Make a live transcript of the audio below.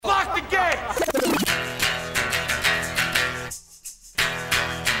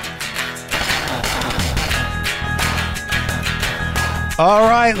All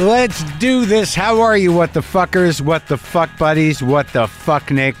right, let's do this. How are you, what the fuckers, what the fuck buddies, what the fuck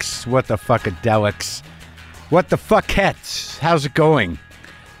nicks, what the fuckadelics, what the fuckheads? How's it going?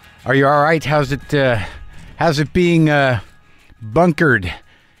 Are you all right? How's it being bunkered,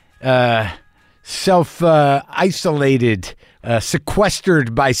 self-isolated,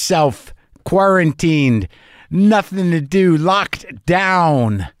 sequestered by self, quarantined, nothing to do, locked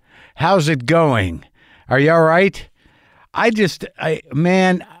down? How's it going? Are you all right? I don't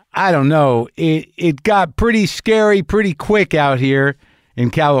know. It got pretty scary pretty quick out here in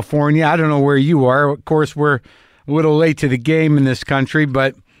California. I don't know where you are. Of course, we're a little late to the game in this country,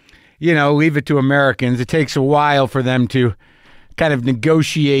 but, you know, leave it to Americans. It takes a while for them to kind of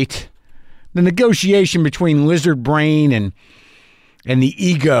negotiate. The negotiation between lizard brain and the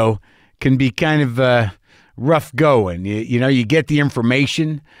ego can be kind of rough going. You know, you get the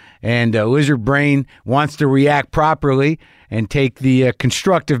information, and lizard brain wants to react properly and take the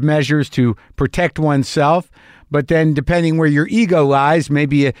constructive measures to protect oneself. But then depending where your ego lies,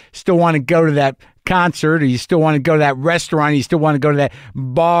 maybe you still want to go to that concert, or you still want to go to that restaurant, or you still want to go to that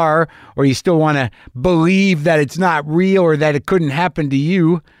bar, or you still want to believe that it's not real or that it couldn't happen to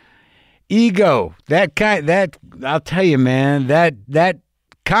you. Ego, I'll tell you, man, that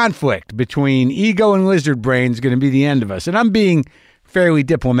conflict between ego and lizard brain is going to be the end of us. And I'm being fairly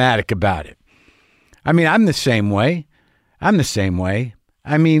diplomatic about it. I mean, I'm the same way. I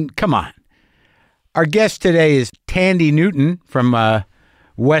mean, come on. Our guest today is Thandie Newton from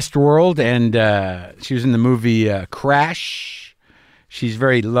Westworld, and she was in the movie Crash. She's a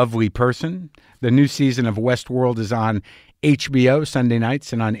very lovely person. The new season of Westworld is on HBO Sunday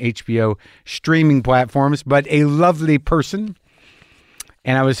nights and on HBO streaming platforms, but a lovely person.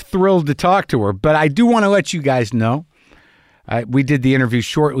 And I was thrilled to talk to her. But I do want to let you guys know, we did the interview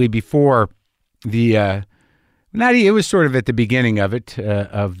shortly before it was sort of at the beginning of it,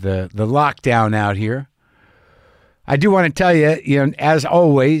 of the lockdown out here. I do want to tell you, you know, as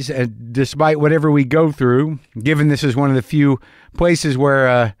always, despite whatever we go through, given this is one of the few places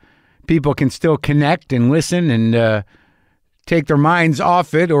where people can still connect and listen and take their minds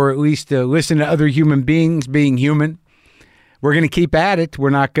off it, or at least listen to other human beings being human, we're going to keep at it. We're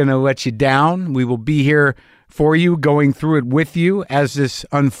not going to let you down. We will be here for you, going through it with you as this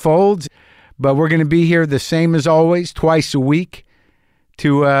unfolds. But we're going to be here the same as always, twice a week,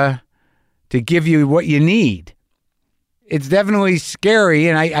 to give you what you need. It's definitely scary,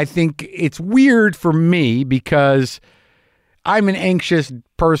 and I think it's weird for me because I'm an anxious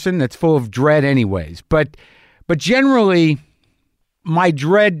person that's full of dread anyways. But generally, my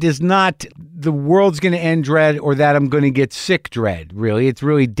dread is not the world's going to end dread or that I'm going to get sick dread, really. It's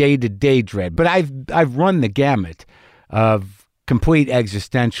really day-to-day dread. But I've run the gamut of complete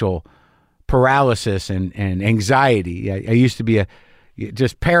existential paralysis and anxiety. I used to be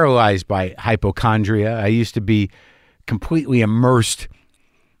just paralyzed by hypochondria. I used to be completely immersed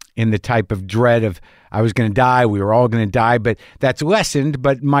in the type of dread of I was going to die, we were all going to die, but that's lessened,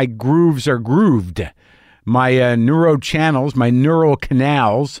 but my grooves are grooved. My neurochannels, my neural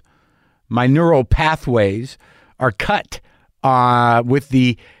canals, my neural pathways are cut with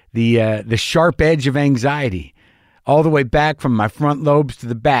the sharp edge of anxiety, all the way back from my front lobes to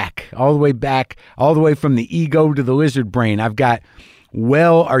the back, all the way from the ego to the lizard brain. I've got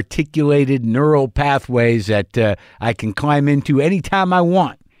well-articulated neural pathways that I can climb into anytime I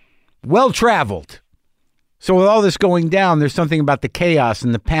want. Well-traveled. So with all this going down, there's something about the chaos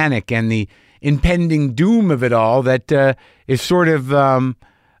and the panic and the impending doom of it all that is sort of,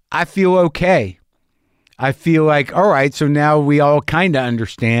 I feel okay. I feel like, all right, so now we all kind of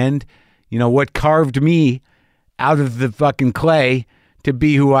understand, you know, what carved me out of the fucking clay to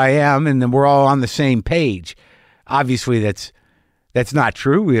be who I am, and then we're all on the same page. Obviously, that's not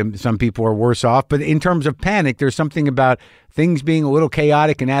true. Some people are worse off, but in terms of panic, there's something about things being a little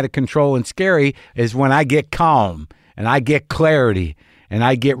chaotic and out of control and scary is when I get calm and I get clarity and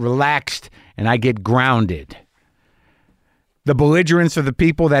I get relaxed and I get grounded. The belligerence of the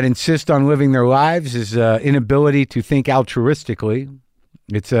people that insist on living their lives is inability to think altruistically.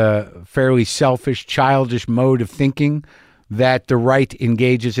 It's a fairly selfish, childish mode of thinking that the right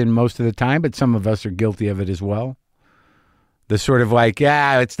engages in most of the time, but some of us are guilty of it as well. The sort of like,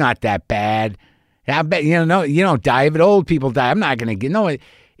 it's not that bad. I bet, you don't die of it. Old people die. I'm not going to get, no,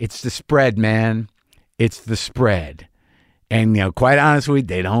 it's the spread, man. It's the spread. And, quite honestly,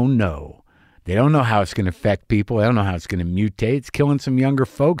 they don't know. They don't know how it's going to affect people. They don't know how it's going to mutate. It's killing some younger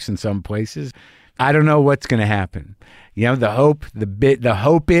folks in some places. I don't know what's going to happen. The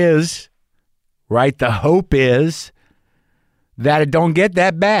hope is, right? The hope is that it don't get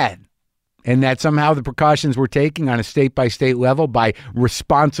that bad. and that somehow the precautions we're taking on a state-by-state level by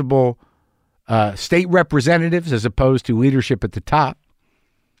responsible state representatives as opposed to leadership at the top,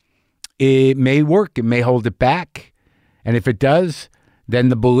 it may work. It may hold it back. And if it does, then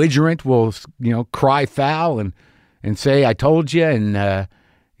the belligerent will, cry foul and say, I told you, and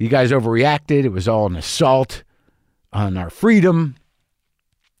you guys overreacted. It was all an assault on our freedom.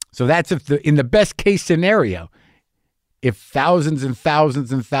 So that's in the best case scenario. If thousands and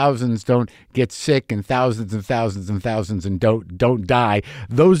thousands and thousands don't get sick and thousands and thousands and thousands and don't die,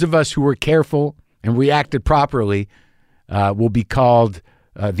 those of us who were careful and reacted properly will be called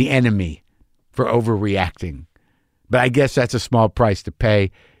the enemy for overreacting. But I guess that's a small price to pay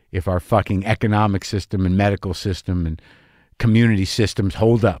if our fucking economic system and medical system and community systems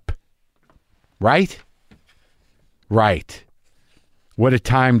hold up. Right? Right. What a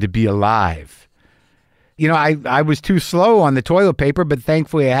time to be alive. I was too slow on the toilet paper, but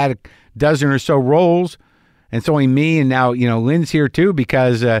thankfully I had a dozen or so rolls. And it's only me, and now, Lynn's here too,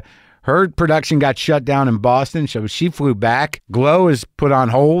 because her production got shut down in Boston, so she flew back. Glow is put on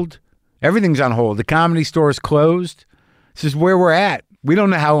hold. Everything's on hold. The Comedy Store is closed. This is where we're at. We don't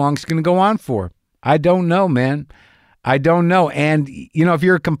know how long it's going to go on for. I don't know, man. I don't know. And, if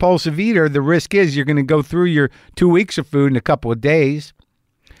you're a compulsive eater, the risk is you're going to go through your 2 weeks of food in a couple of days.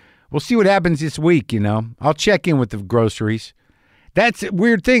 We'll see what happens this week, I'll check in with the groceries. That's a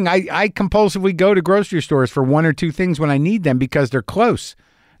weird thing. I compulsively go to grocery stores for one or two things when I need them because they're close.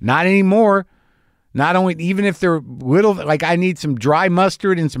 Not anymore. Not only, even if they're little, like I need some dry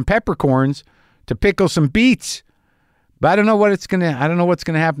mustard and some peppercorns to pickle some beets. But I don't know what's going to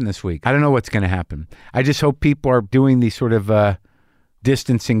happen this week. I don't know what's going to happen. I just hope people are doing these sort of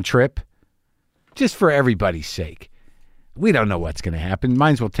distancing trip just for everybody's sake. We don't know what's going to happen.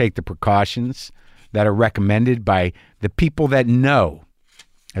 Might as well take the precautions that are recommended by the people that know,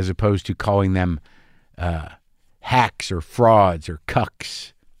 as opposed to calling them hacks or frauds or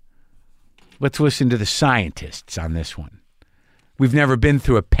cucks. Let's listen to the scientists on this one. We've never been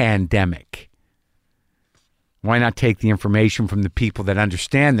through a pandemic. Why not take the information from the people that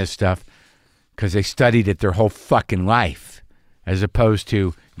understand this stuff because they studied it their whole fucking life, as opposed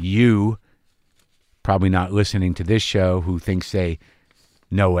to you probably not listening to this show who thinks they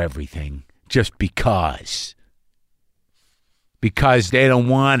know everything just because they don't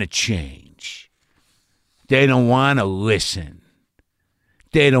want to change. They don't want to listen.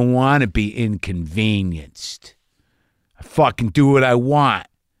 They don't want to be inconvenienced. I fucking do what I want.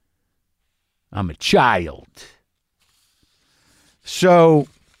 I'm a child. So,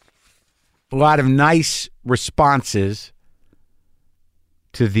 a lot of nice responses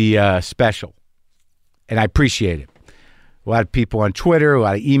to the special. And I appreciate it. A lot of people on Twitter, a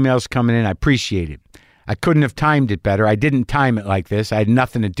lot of emails coming in. I appreciate it. I couldn't have timed it better. I didn't time it like this. I had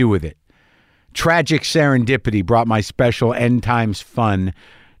nothing to do with it. Tragic serendipity brought my special End Times fun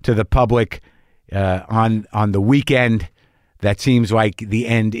to the public on the weekend that seems like the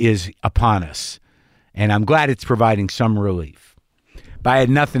end is upon us. And I'm glad it's providing some relief. But I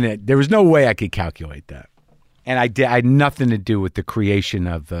had there was no way I could calculate that. And I had nothing to do with the creation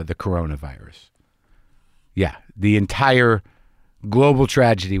of the coronavirus. Yeah, the entire global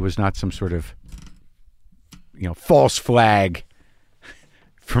tragedy was not some sort of, false flag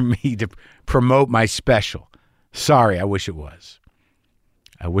for me to promote my special. Sorry, I wish it was.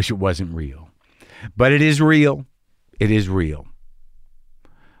 I wish it wasn't real. But it is real. It is real.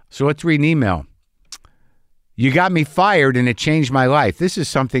 So let's read an email. You got me fired and it changed my life. This is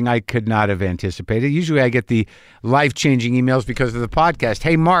something I could not have anticipated. Usually I get the life-changing emails because of the podcast.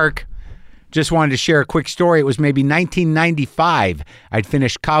 Hey, Mark. Just wanted to share a quick story. It was maybe 1995. I'd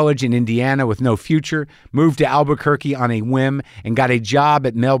finished college in Indiana with no future, moved to Albuquerque on a whim, and got a job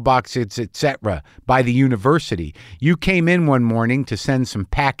at mailboxes, etc. by the university. You came in one morning to send some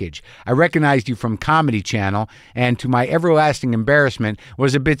package. I recognized you from Comedy Channel, and to my everlasting embarrassment,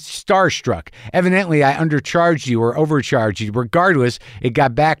 was a bit starstruck. Evidently, I undercharged you or overcharged you. Regardless, it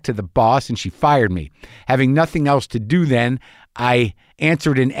got back to the boss, and she fired me. Having nothing else to do then, I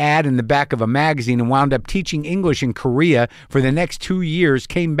answered an ad in the back of a magazine and wound up teaching English in Korea for the next 2 years,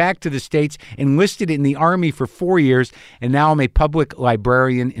 came back to the States, enlisted in the Army for 4 years, and now I'm a public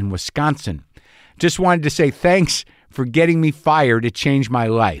librarian in Wisconsin. Just wanted to say thanks for getting me fired. It changed my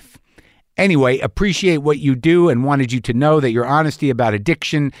life. Anyway, appreciate what you do and wanted you to know that your honesty about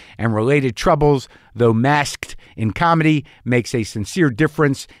addiction and related troubles, though masked in comedy, makes a sincere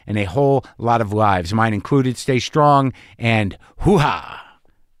difference in a whole lot of lives. Mine included. Stay strong and hoo-ha.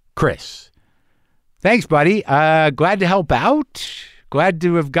 Chris. Thanks, buddy. Glad to help out. Glad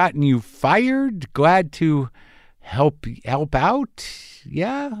to have gotten you fired. Glad to help out.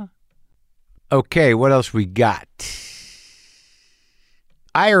 Yeah. Okay, what else we got?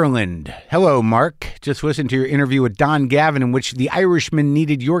 Ireland. Hello, Mark. Just listened to your interview with Don Gavin in which the Irishman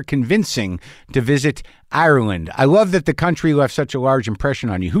needed your convincing to visit Ireland. I love that the country left such a large impression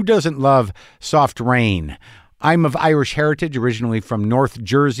on you. Who doesn't love soft rain? I'm of Irish heritage, originally from North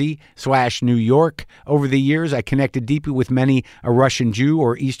Jersey/New York. Over the years, I connected deeply with many a Russian Jew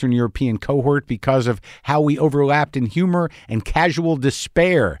or Eastern European cohort because of how we overlapped in humor and casual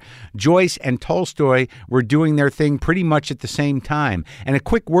despair. Joyce and Tolstoy were doing their thing pretty much at the same time. And a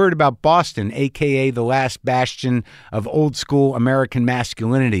quick word about Boston, a.k.a. the last bastion of old-school American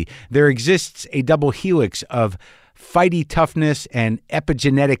masculinity. There exists a double helix of fighty toughness and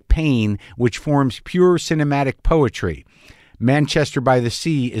epigenetic pain, which forms pure cinematic poetry. Manchester by the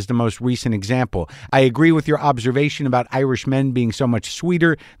Sea is the most recent example. I agree with your observation about Irish men being so much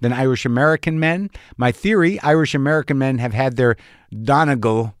sweeter than Irish American men. My theory, Irish American men have had their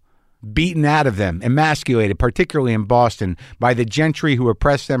Donegal beaten out of them, emasculated, particularly in Boston, by the gentry who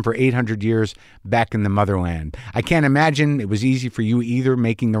oppressed them for 800 years back in the motherland. I can't imagine it was easy for you either,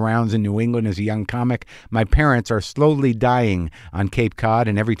 making the rounds in New England as a young comic. My parents are slowly dying on Cape Cod,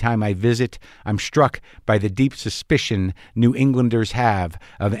 and every time I visit, I'm struck by the deep suspicion New Englanders have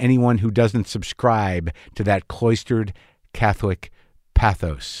of anyone who doesn't subscribe to that cloistered Catholic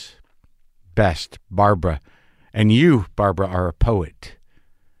pathos. Best, Barbara. And you, Barbara, are a poet.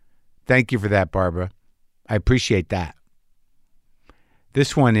 Thank you for that, Barbara. I appreciate that.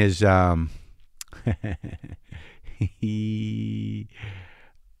 This one is, oh,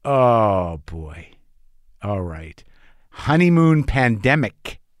 boy. All right. Honeymoon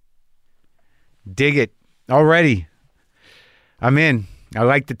pandemic. Dig it. Already. I'm in. I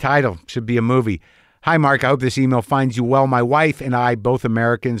like the title. Should be a movie. Hi, Mark. I hope this email finds you well. My wife and I, both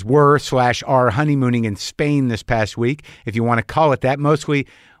Americans, were/are honeymooning in Spain this past week, if you want to call it that. Mostly,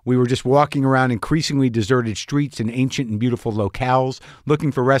 we were just walking around increasingly deserted streets in ancient and beautiful locales,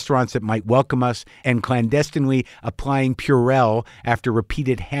 looking for restaurants that might welcome us, and clandestinely applying Purell after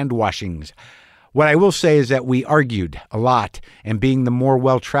repeated hand washings. What I will say is that we argued a lot, and being the more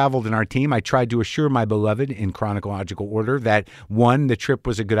well-traveled in our team, I tried to assure my beloved, in chronological order, that 1, the trip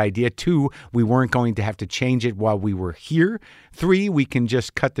was a good idea, 2, we weren't going to have to change it while we were here, 3, we can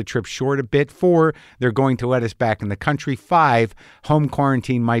just cut the trip short a bit, 4, they're going to let us back in the country, 5, home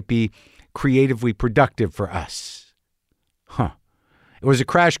quarantine might be creatively productive for us. It was a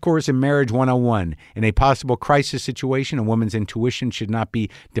crash course in Marriage 101. In a possible crisis situation, a woman's intuition should not be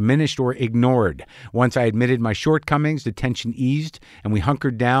diminished or ignored. Once I admitted my shortcomings, the tension eased, and we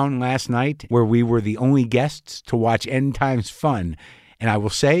hunkered down last night where we were the only guests to watch End Times Fun. And I will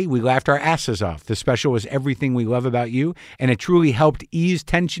say, we laughed our asses off. The special was everything we love about you, and it truly helped ease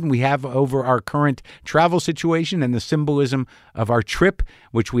tension we have over our current travel situation and the symbolism of our trip,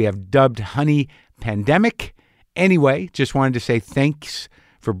 which we have dubbed Honey Pandemic. Anyway, just wanted to say thanks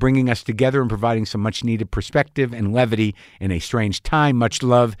for bringing us together and providing some much-needed perspective and levity in a strange time. Much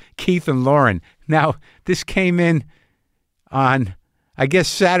love, Keith and Lauren. Now, this came in on, I guess,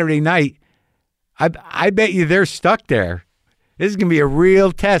 Saturday night. I bet you they're stuck there. This is going to be a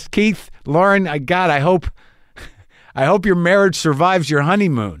real test. Keith, Lauren, I hope your marriage survives your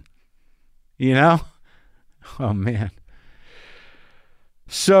honeymoon. You know? Oh, man.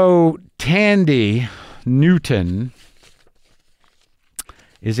 So, Thandie Newton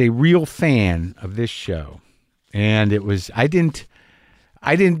is a real fan of this show, and I didn't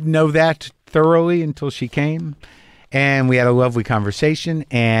know that thoroughly until she came, and we had a lovely conversation,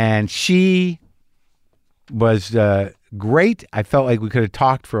 and she was great. I felt like we could have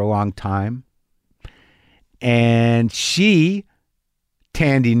talked for a long time, and she,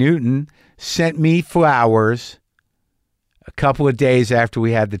 Thandie Newton, sent me flowers a couple of days after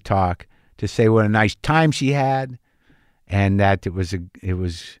we had the talk to say what a nice time she had and that it was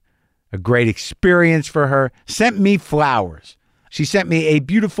a great experience for her. Sent me flowers. She sent me a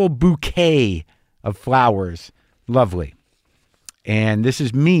beautiful bouquet of flowers. Lovely. And this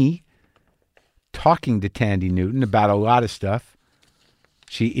is me talking to Thandie Newton about a lot of stuff.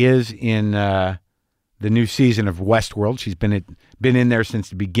 She is in the new season of Westworld. She's been in there since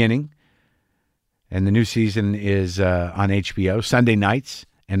the beginning. And the new season is on HBO Sunday nights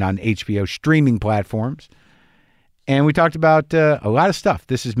and on HBO streaming platforms. And we talked about a lot of stuff.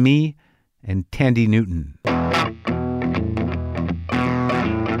 This is me and Thandie Newton.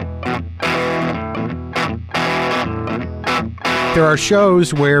 There are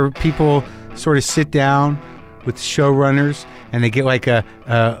shows where people sort of sit down with showrunners and they get like a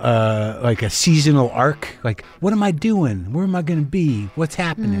seasonal arc. Like, what am I doing? Where am I going to be? What's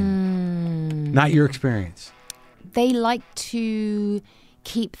happening? Not your experience. They like to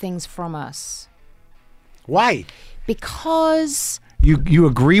keep things from us. Why? Because You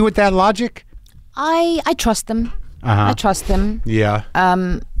agree with that logic? I trust them. I trust them. Yeah.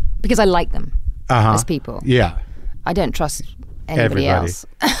 Because I like them as people. Yeah. I don't trust anybody else.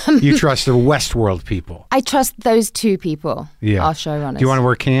 You trust the Westworld people. I trust those two people, our showrunners. Do you want to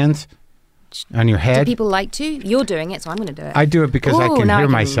work hands on your head? Do people like to? You're doing it, so I'm going to do it. I do it because I can hear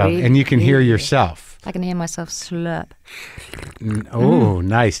myself, and you can hear yourself. I can hear myself slurp. Oh,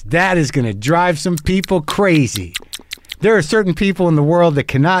 nice. That is going to drive some people crazy. There are certain people in the world that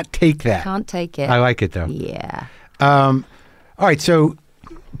cannot take that. Can't take it. I like it, though. Yeah. All right, so...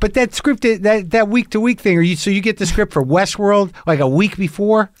 But that script, that week-to-week thing, so you get the script for Westworld like a week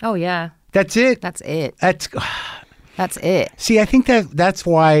before? Oh, yeah. That's it? That's it. That's it. See, I think that's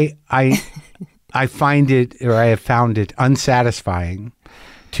why I find it, or I have found it unsatisfying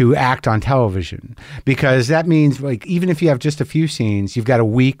to act on television, because that means, like, even if you have just a few scenes, you've got a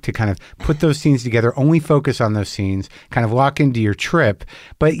week to kind of put those scenes together, only focus on those scenes, kind of lock into your trip,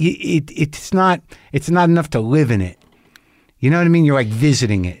 but it's not enough to live in it. You know what I mean? You're like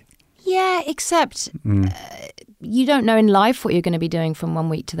visiting it. Yeah, except you don't know in life what you're going to be doing from one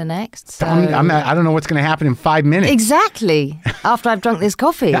week to the next. So. I don't know what's going to happen in 5 minutes. Exactly. After I've drunk this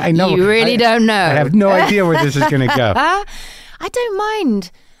coffee. I know. You really don't know. I have no idea where this is going to go. I don't mind.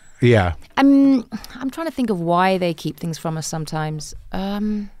 Yeah. I'm trying to think of why they keep things from us sometimes.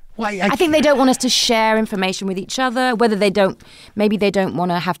 Well, I think they don't want us to share information with each other, maybe they don't want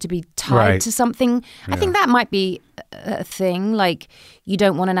to have to be tied to something. Yeah. I think that might be a thing, like you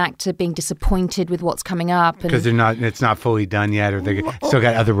don't want an actor being disappointed with what's coming up. Because it's not fully done yet, or they still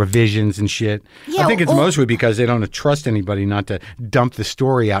got other revisions and shit. Yeah, I think it's mostly because they don't trust anybody not to dump the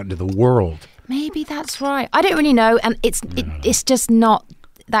story out into the world. Maybe that's right. I don't really know, and it's just not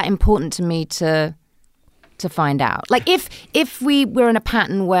that important to me to find out. Like if we were in a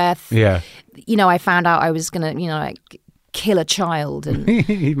pattern where I found out I was gonna like kill a child and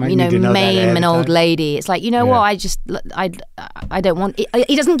maim an old lady, it's like, what, I don't want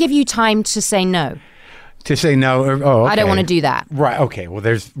it doesn't give you time to say no. To say no, okay. I don't want to do that. Right. Okay. Well,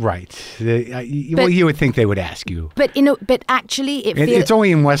 you would think they would ask you. But actually, it's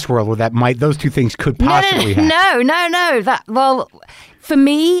only in Westworld where those two things could possibly happen. No. For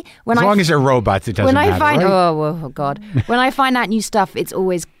me, as long as they're robots, it doesn't matter. Right? Oh God! When I find out new stuff, it's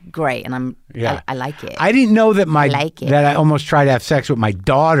always great, and I like it. I didn't know that that I almost tried to have sex with my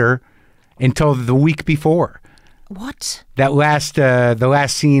daughter until the week before. What? That the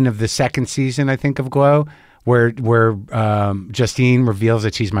last scene of the second season, I think, of Glow, where Justine reveals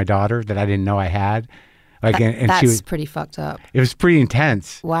that she's my daughter, that I didn't know I had. That's pretty fucked up. It was pretty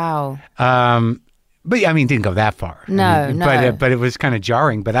intense. Wow. But it didn't go that far. No. But it was kind of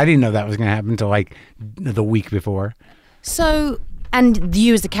jarring. But I didn't know that was going to happen until like the week before. So, and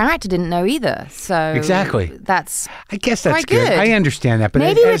you as the character didn't know either. So exactly. I guess that's good. I understand that. But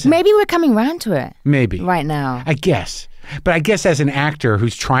maybe we're coming around to it. Maybe right now. I guess. But I guess as an actor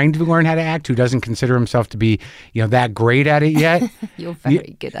who's trying to learn how to act, who doesn't consider himself to be, that great at it yet. You're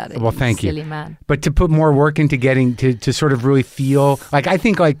very good at it. Well, thank you. Silly man. But to put more work into getting to sort of really feel, like, I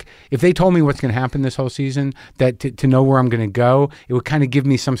think, like, if they told me what's going to happen this whole season, that to know where I'm going to go, it would kind of give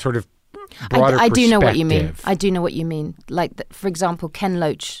me some sort of broader I do know what you mean. Like, for example, Ken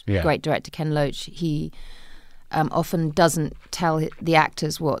Loach, great director Ken Loach, he often doesn't tell the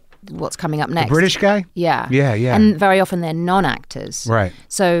actors what's coming up next. The British guy? Yeah. Yeah. And very often they're non-actors. Right.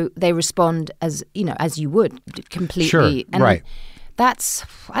 So they respond as you would, completely. Sure, and right. That's,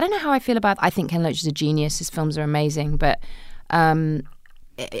 I don't know how I feel about I think Ken Loach is a genius. His films are amazing. But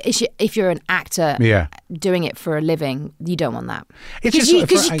if you're an actor doing it for a living, you don't want that. Because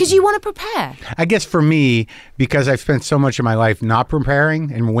you want to prepare. I guess for me, because I've spent so much of my life not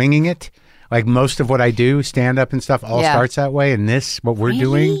preparing and winging it, like most of what I do, stand up and stuff, all starts that way. And what we're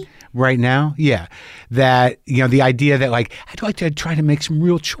doing right now, that, the idea that, like, I'd like to try to make some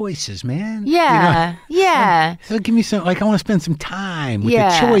real choices, man. Yeah, yeah. So give me some, like, I want to spend some time with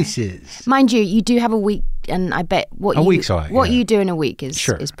the choices. Mind you do have a week, and I bet what you do in a week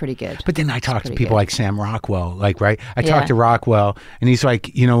is pretty good. But then I talk to people like Sam Rockwell, right? I talk to Rockwell, and he's like,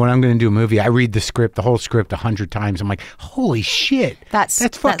 when I'm going to do a movie, I read the whole script 100 times. I'm like, holy shit, that's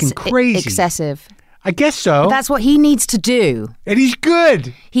fucking crazy. Excessive. I guess so. But that's what he needs to do. And he's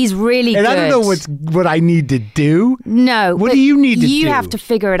good. He's really good. And I don't know what I need to do. No. What do you need to do? You have to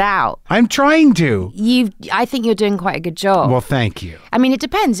figure it out. I'm trying to. I think you're doing quite a good job. Well, thank you. I mean, it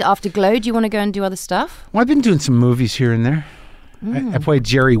depends. After Glow, do you want to go and do other stuff? Well, I've been doing some movies here and there. I played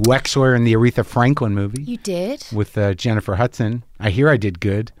Jerry Wexler in the Aretha Franklin movie. You did? With Jennifer Hudson. I hear I did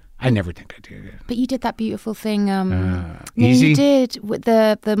good. I never think I did. But you did that beautiful thing. Easy? You did with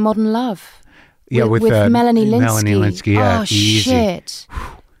the Modern Love. Yeah, with Melanie Linsky. Melanie Linsky, yeah. Oh, Easy. shit.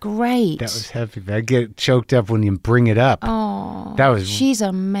 Great. That was heavy. I get choked up when you bring it up. Oh, she's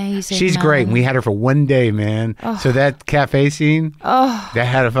amazing. She's great. And we had her for one day, man. Oh. So that cafe scene, that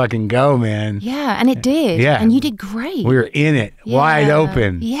had to fucking go, man. Yeah, and it did. Yeah. And you did great. We were in it, wide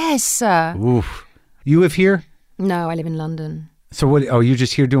open. Yes. Oof. You live here? No, I live in London. So what? Oh, you're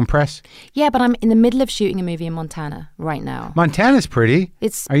just here doing press? Yeah, but I'm in the middle of shooting a movie in Montana right now. Montana's pretty.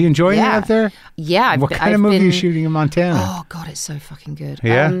 Are you enjoying it out there? Yeah. What kind of movie are you shooting in Montana? Oh God, it's so fucking good.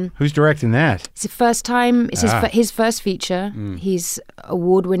 Yeah. Who's directing that? It's the first time. It's his first feature. He's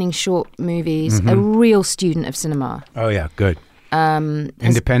award-winning short movies. A real student of cinema. Oh yeah, good.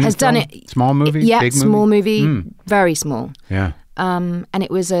 Independent. Has done it. Small movie. Yeah, big small movie. Very small. Yeah. And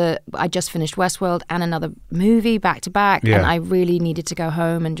it was I just finished Westworld and another movie back to back, and I really needed to go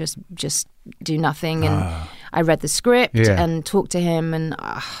home and just do nothing. And I read the script and talked to him,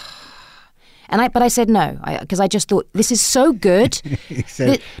 but I said no, because I just thought this is so good.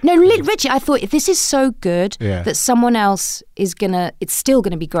 Richie, I thought this is so good that someone else it's still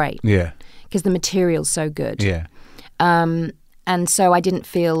gonna be great. Yeah, because the material's so good. Yeah. And so I didn't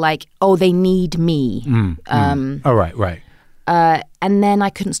feel like, they need me. Oh, right. And then I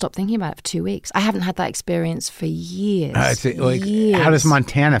couldn't stop thinking about it for 2 weeks. I haven't had that experience for years. Years. How does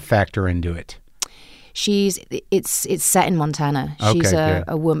Montana factor into it? It's set in Montana. She's a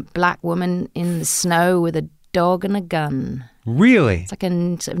black woman in the snow with a dog and a gun. Really? It's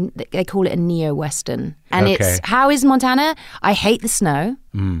like they call it a neo-Western. And how is Montana? I hate the snow.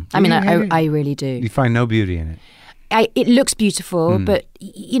 I mean, I really do. You find no beauty in it? It looks beautiful, but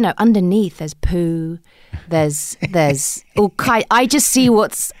underneath there's poo. There's all kind. I just see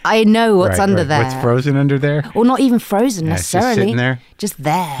I know what's under there. What's frozen under there? Or not even frozen necessarily. Just sitting there. Just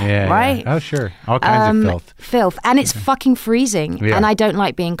there, right? Yeah. Oh, sure. All kinds of filth, and it's fucking freezing. And I don't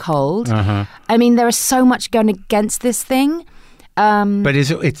like being cold. Uh-huh. I mean, there is so much going against this thing. But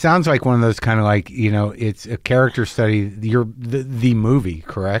it sounds like one of those kind of like, it's a character study. You're the movie,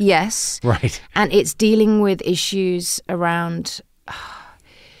 correct? Yes. Right. And it's dealing with issues around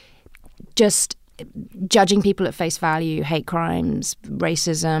just judging people at face value, hate crimes,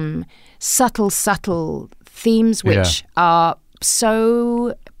 racism, subtle themes which are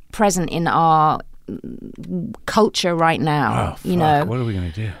so present in our culture right now. Oh, fuck. What are we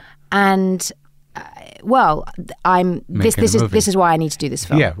going to do? And this is why I need to do this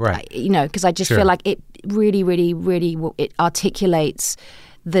film. Yeah, right. Because I just feel like it really, really, really it articulates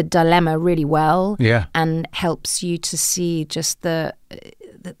the dilemma really well. Yeah. And helps you to see just the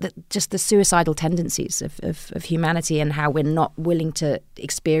suicidal tendencies of humanity and how we're not willing to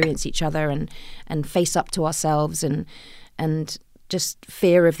experience each other and face up to ourselves and just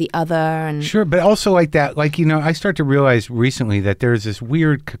fear of the other. And sure, but also like that, I start to realize recently that there's this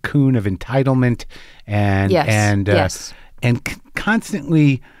weird cocoon of entitlement and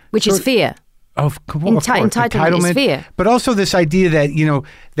constantly, which is fear. Of course, entitlement is fear. But also this idea that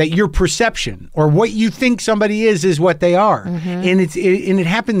that your perception or what you think somebody is what they are, and it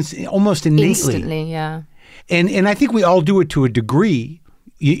happens almost innately. Instantly, yeah. And I think we all do it to a degree.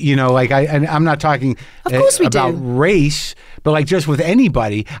 I'm not talking about race, but like just with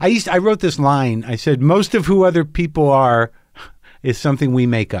anybody. I wrote this line. I said, most of who other people are is something we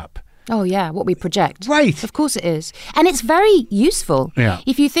make up. Oh, yeah, what we project. Right. Of course it is. And it's very useful. Yeah.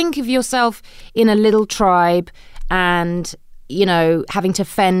 If you think of yourself in a little tribe and, having to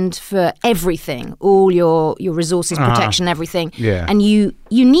fend for everything, all your resources, protection, everything. Yeah. And you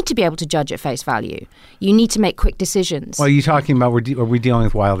need to be able to judge at face value. You need to make quick decisions. Well, are you talking about, are we dealing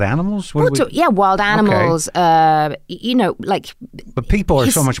with wild animals? Wild animals, okay. But people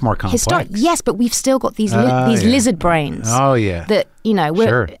are so much more complex. Yes, but we've still got these lizard brains. Oh, yeah. That, we're,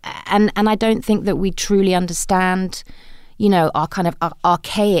 sure. And I don't think that we truly understand our kind of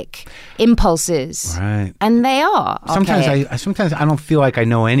archaic impulses. Right. And they are archaic. Sometimes I don't feel like I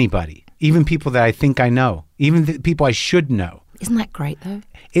know anybody, even people that I think I know, even the people I should know. Isn't that great, though?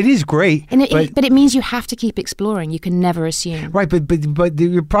 It is great. But it means you have to keep exploring. You can never assume. Right, but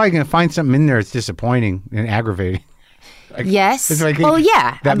you're probably going to find something in there that's disappointing and aggravating. Yes.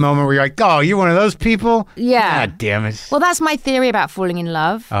 Yeah. That moment where you're like, oh, you're one of those people? Yeah. God damn it. Well, that's my theory about falling in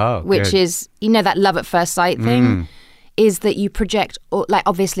love. Oh, which is, that love at first sight thing. Is that you project,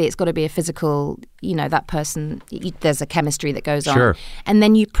 obviously it's got to be a physical, that person, there's a chemistry that goes on. Sure. And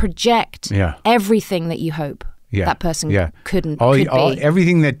then you project everything that you hope that person couldn't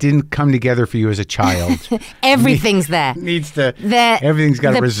everything that didn't come together for you as a child. Everything's there. Everything's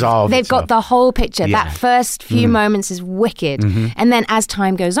got to resolve They've itself. got the whole picture. Yeah. That first few moments is wicked. And then as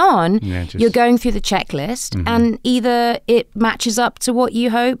time goes on, you're going through the checklist and either it matches up to what you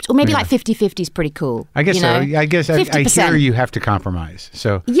hoped, or maybe like 50-50 is pretty cool. I guess so. I guess I hear you have to compromise.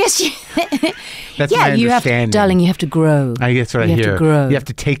 So yes, that's my understanding. Darling, you have to grow. I guess what I hear. You have to grow. You have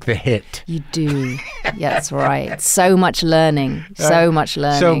to take the hit. You do. Yeah, that's right. So much learning. So much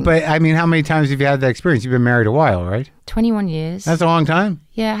learning. So, but I mean, how many times have you had that experience? You've been married a while, right? 21 years. That's a long time.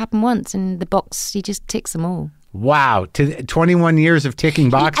 Yeah, it happened once, and the box, he just ticks them all. Wow, 21 years of ticking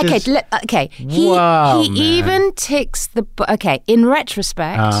boxes? Okay. He even ticks the... Okay, in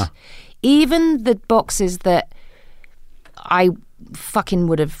retrospect, even the boxes that I fucking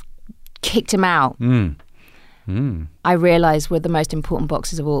would have kicked him out, I realised were the most important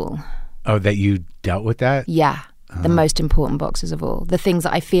boxes of all. Oh, that you dealt with that? Yeah, the most important boxes of all. The things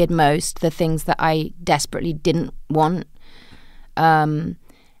that I feared most, the things that I desperately didn't want.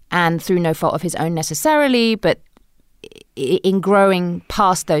 And through no fault of his own necessarily, but in growing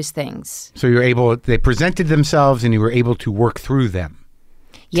past those things. So they presented themselves and you were able to work through them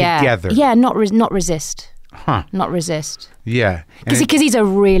together. Yeah, not resist. Huh. Not resist. Yeah. Because he's a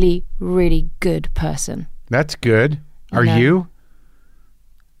really, really good person. That's good. Are you?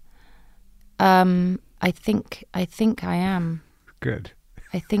 I think I am. Good.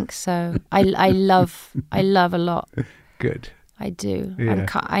 I think so. I love a lot. Good. I do. Yeah.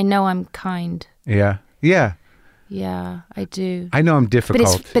 I know I'm kind. Yeah. Yeah. Yeah, I do. I know I'm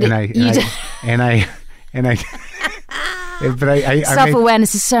difficult, but I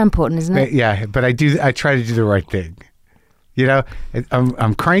self-awareness is so important, isn't it? Yeah, but I try to do the right thing. You know,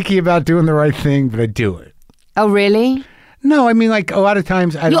 I'm cranky about doing the right thing, but I do it. Oh, really? No, I mean, like a lot of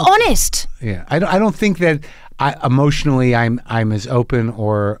times you're honest. Yeah, I don't think that emotionally I'm as open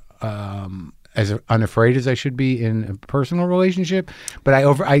or as unafraid as I should be in a personal relationship, but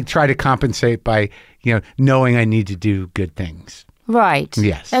I try to compensate by knowing I need to do good things. Right.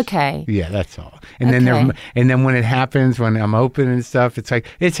 Yes. Okay. Yeah, that's all. And then when it happens, when I'm open and stuff, it's like,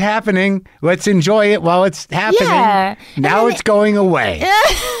 it's happening. Let's enjoy it while it's happening. Yeah. Now it's going away.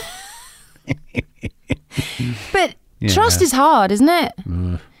 But trust is hard, isn't it?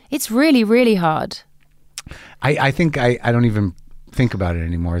 It's really, really hard. I think I don't even think about it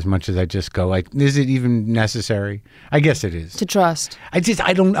anymore as much as I just go like, is it even necessary? I guess it is. To trust. I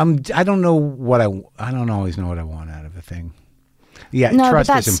don't always know what I want out of a thing. Yeah, no, trust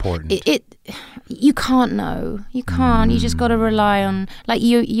is important. You can't know. You can't. You just got to rely on, like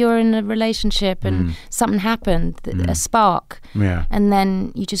you're in a relationship and something happened, a spark. Yeah. And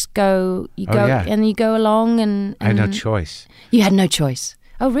then you just go, and you go along and I had no choice. You had no choice.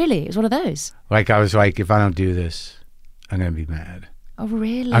 Oh, really? It was one of those? Like I was like, if I don't do this, I'm going to be mad. Oh,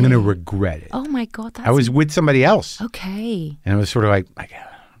 really? I'm going to regret it. Oh, my God. I was with somebody else. Okay. And it was sort of like, I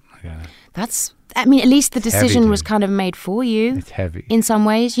got it. I mean, at least the decision was kind of made for you. It's heavy. In some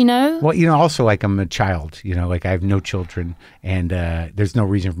ways, Well, also like I'm a child, like I have no children and there's no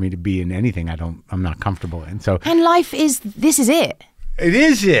reason for me to be in anything I'm not comfortable in. So. And life this is it. It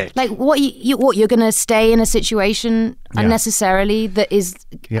is it. Like you're going to stay in a situation unnecessarily that is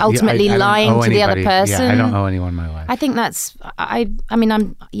ultimately lying to the other person. Yeah, I don't owe anyone my life. I think that's,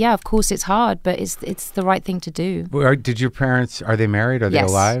 of course it's hard, but it's the right thing to do. Did your parents, are they married? Are they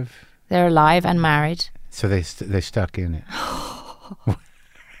alive? They're alive and married. So they stuck in it.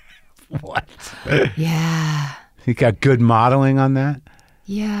 What? Yeah. You got good modeling on that?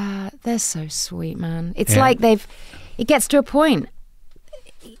 Yeah, they're so sweet, man. It's like it gets to a point.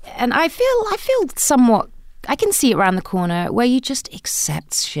 And I feel somewhat, I can see it around the corner where you just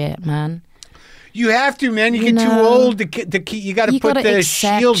accept shit, man. You have to, man. You get too old to you got to put the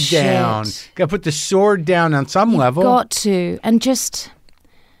shield down. You got to put the sword down on some level. Got to. And just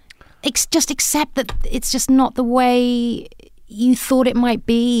accept that it's just not the way you thought it might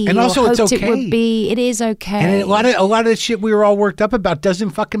be. And also it's okay. It would be. It is okay. And a lot of the shit we were all worked up about doesn't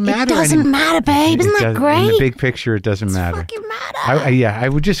fucking matter. It doesn't matter, babe. Isn't that great? In the big picture, it doesn't matter. Fucking matter. I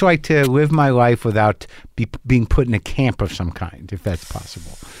would just like to live my life without being put in a camp of some kind, if that's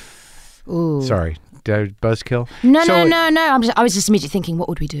possible. Ooh. Sorry. Did I buzzkill? No. I was just immediately thinking, what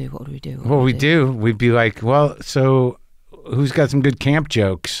would we do? What would we do? What we'd do? We'd be like, well, so who's got some good camp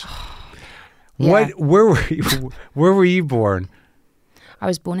jokes? Yeah. Where were you born? I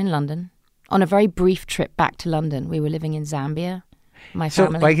was born in London. On a very brief trip back to London. We were living in Zambia. My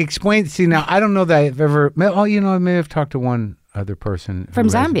family. So, explain. See, now I don't know that I've ever. Oh, I may have talked to one other person from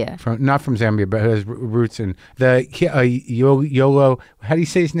Zambia. Not from Zambia, but who has roots in the Yolo. How do you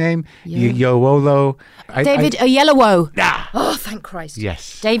say his name? Yolo. David Oyelowo. Oh, thank Christ.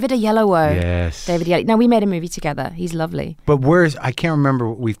 Yes. David Oyelowo. Yes. David Oyelowo. No, we made a movie together. He's lovely. But I can't remember,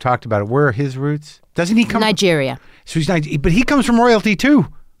 we've talked about it. Where are his roots? Doesn't he come Nigeria. So he's but he comes from royalty too.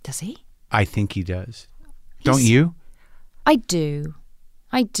 Does he? I think he does. Don't you? I do.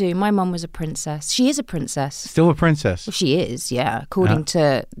 My mum was a princess. She is a princess. Still a princess? Well, she is, yeah, according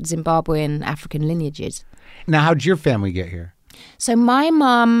to Zimbabwean African lineages. Now, how'd your family get here? So my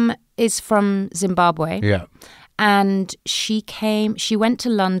mum is from Zimbabwe. Yeah. And she went to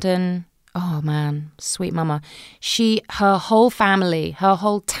London. Oh, man, sweet mama. Her whole family, her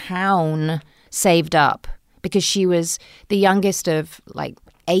whole town saved up because she was the youngest of like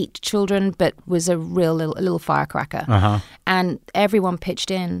 8 children, but was a real little firecracker. Uh-huh. And everyone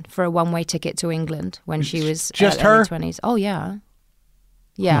pitched in for a one-way ticket to England when she was just early 20s. Oh, yeah.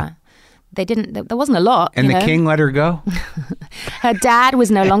 Yeah. They didn't, there wasn't a lot. And the king let her go? Her dad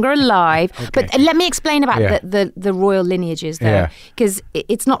was no longer alive. Okay. But let me explain about the royal lineages there. Because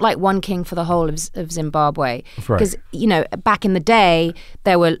it's not like one king for the whole of Zimbabwe. Because, back in the day,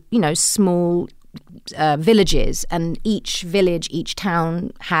 there were, small villages, and each village, each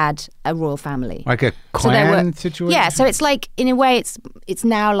town had a royal family. Like a clan situation? Yeah, so it's like, in a way, it's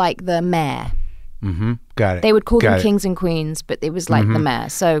now like the mayor. Mm-hmm. Got it. They would call them kings and queens, but it was like the mayor.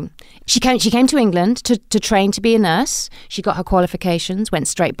 So she came to England to train to be a nurse. She got her qualifications, went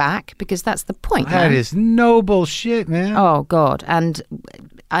straight back, because that's the point. That is noble shit, man. Oh, God. And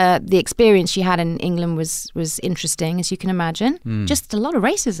the experience she had in England was interesting, as you can imagine. Just a lot of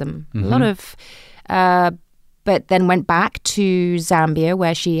racism, a lot of... but then went back to Zambia,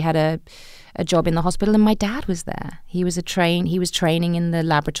 where she had a job in the hospital, and my dad was there. He was training in the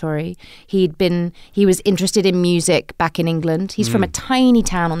laboratory. He was interested in music back in England. He's from a tiny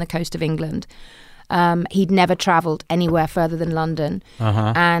town on the coast of England. He'd never traveled anywhere further than London.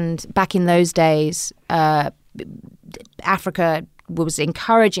 Uh-huh. And back in those days, Africa was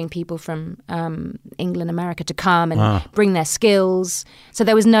encouraging people from England, America to come and bring their skills. So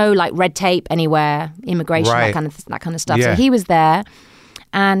there was no like red tape anywhere, immigration, that kind of stuff. Yeah. So he was there,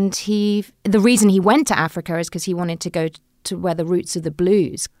 and the reason he went to Africa is because he wanted to go to where the roots of the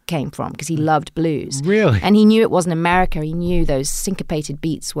blues came from, because he loved blues. Really? And he knew it wasn't America. He knew those syncopated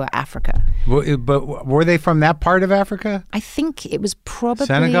beats were Africa. But were they from that part of Africa? I think it was probably...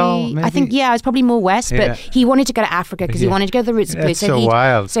 Senegal, maybe? I think, it was probably more west, but he wanted to go to Africa because he wanted to go to the roots of blues. That's so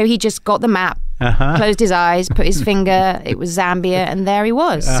wild. So he just got the map, closed his eyes, put his finger, it was Zambia, and there he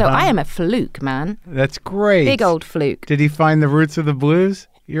was. So I am a fluke, man. That's great. Big old fluke. Did he find the roots of the blues?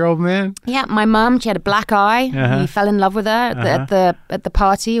 Your old man? Yeah, my mum, she had a black eye. He fell in love with her at the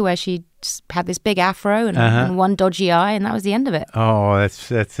party where she just had this big afro and one dodgy eye, and that was the end of it. Oh,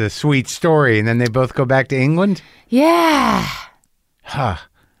 that's a sweet story. And then they both go back to England? Yeah. Huh.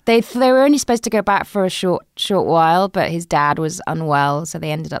 They were only supposed to go back for a short while, but his dad was unwell, so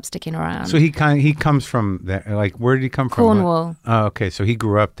they ended up sticking around. So he comes from there. Like, where did he come from? Cornwall. Oh, okay. So he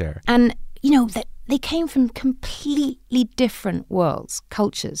grew up there. And they came from completely different worlds,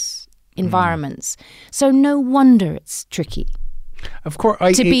 cultures, environments. So no wonder it's tricky. Of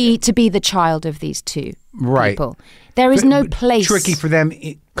course, to be the child of these two people. There is no place. Tricky for them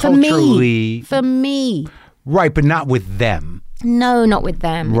culturally. For me. Right, but not with them. No, not with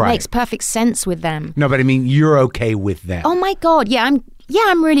them. Right. It makes perfect sense with them. No, but I mean, you're okay with them. Oh my God, yeah,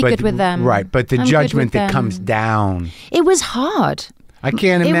 I'm really good with them. Right, but the judgment that comes down. It was hard. I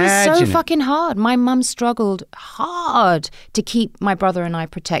can't imagine. It was so fucking hard. My mum struggled hard to keep my brother and I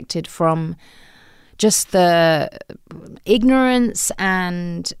protected from just the ignorance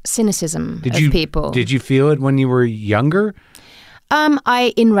and cynicism of people. Did you feel it when you were younger?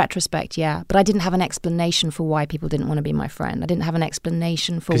 In retrospect, yeah. But I didn't have an explanation for why people didn't want to be my friend. I didn't have an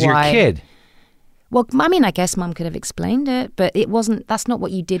explanation for why. Because you're a kid. Well, I mean, I guess Mum could have explained it, but that's not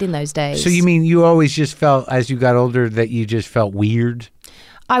what you did in those days. So you mean you always just felt, as you got older, that you just felt weird?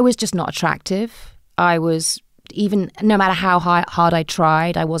 I was just not attractive. I was, no matter how hard I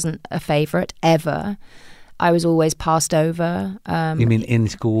tried, I wasn't a favorite, ever. I was always passed over. You mean in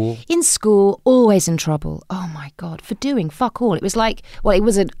school? In school, always in trouble. Oh my God, for doing fuck all. It was like, it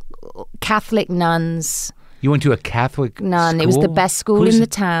was a Catholic nuns. You went to a Catholic nun. school? It was the best school in the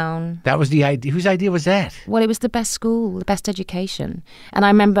town. That was the idea. Whose idea was that? Well, it was the best school, the best education. And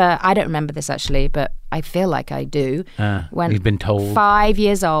I don't remember this actually, but I feel like I do. When you've been told. 5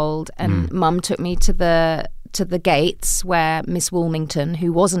 years old, and Mum took me to the gates where Miss Wilmington,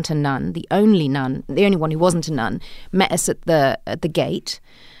 who wasn't a nun, the only one who wasn't a nun, met us at the gate,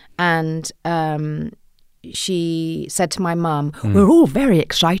 and she said to my mum, we're all very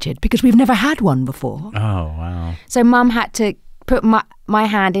excited because we've never had one before. Oh, wow. So Mum had to put my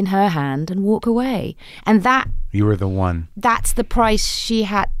hand in her hand and walk away. And that... You were the one. That's the price she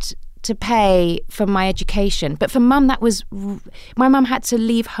had to pay for my education. But for Mum, that was... My mum had to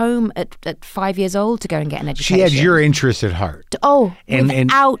leave home at 5 years old to go and get an education. She had your interest at heart. Oh,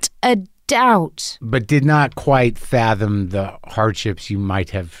 without a doubt. But did not quite fathom the hardships you might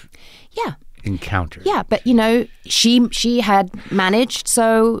have... Yeah. Encountered. Yeah, but you know, she had managed,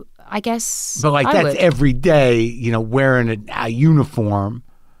 so I guess. But like that's every day, you know, wearing a uniform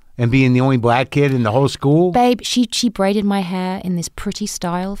and being the only black kid in the whole school. Babe, she braided my hair in this pretty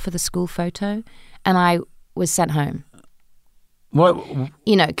style for the school photo, and I was sent home. What?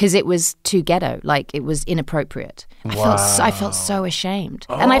 You know, because it was too ghetto, like it was inappropriate. Wow. I felt so ashamed,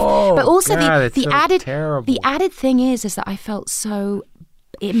 but also God, the added thing is that I felt so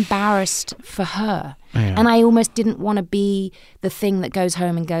embarrassed for her, and I almost didn't want to be the thing that goes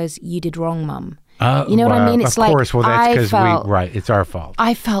home and goes, "You did wrong, Mum." You know what I mean? It's of course. Well, that's because it's our fault.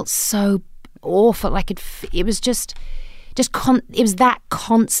 I felt so awful. Like it was just it was that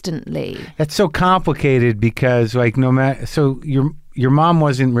constantly. That's so complicated because, like, no matter. So your mom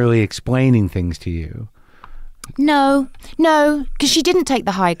wasn't really explaining things to you. No, because she didn't take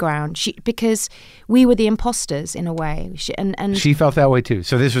the high ground. Because we were the imposters in a way, and she felt that way too.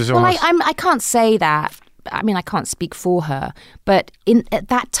 So this was almost. Well, I can't say that. I mean, I can't speak for her, but at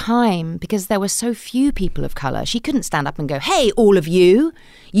that time, because there were so few people of color, she couldn't stand up and go, "Hey, all of you,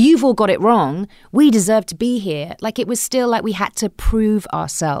 you've all got it wrong. We deserve to be here." Like it was still like we had to prove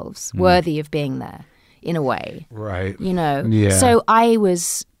ourselves worthy of being there, in a way. Right. You know. Yeah. So I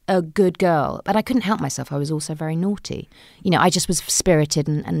was a good girl, but I couldn't help myself. I was also very naughty. You know, I just was spirited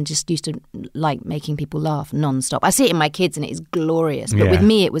and just used to like making people laugh nonstop. I see it in my kids and it is glorious, but with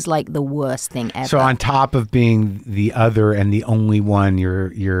me it was like the worst thing ever. So on top of being the other and the only one,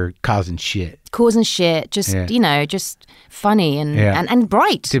 you're causing shit. Causing shit, just, you know, just funny and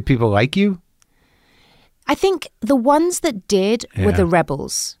bright. Did people like you? I think the ones that did were the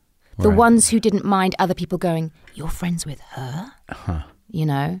rebels. The ones who didn't mind other people going, "You're friends with her?" Huh. You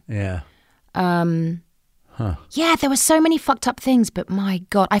know? Yeah. Yeah, there were so many fucked up things, but my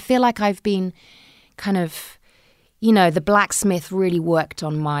God, I feel like I've been kind of, you know, the blacksmith really worked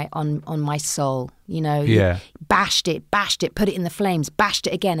on my soul, you know? Yeah. Bashed it, put it in the flames, bashed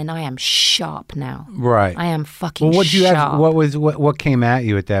it again, and I am sharp now. Right. I am fucking what you sharp. What came at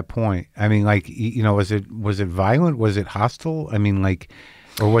you at that point? I mean, like, you know, was it violent? Was it hostile? I mean, like,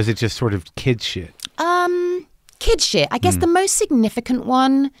 or was it just sort of kid shit? Kid shit. I guess the most significant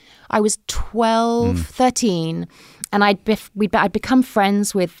one, I was 12, 13, and I'd become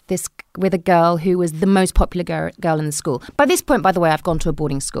friends with a girl who was the most popular girl in the school. By this point, by the way, I've gone to a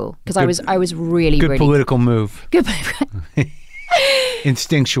boarding school because I was really good political move. Good.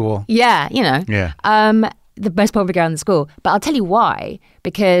 Instinctual. Yeah, you know. Yeah. The most popular girl in the school. But I'll tell you why.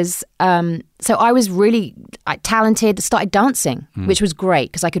 Because so I was really talented, started dancing, which was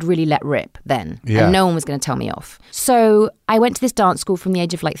great because I could really let rip then. Yeah. And no one was going to tell me off. So I went to this dance school from the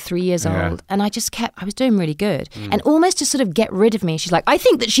age of like 3 years old, and I was doing really good. And almost to sort of get rid of me, she's like, "I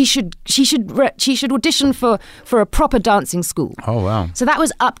think that she should audition for a proper dancing school." Oh, wow. So that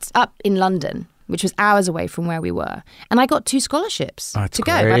was up in London, which was hours away from where we were. And I got 2 scholarships to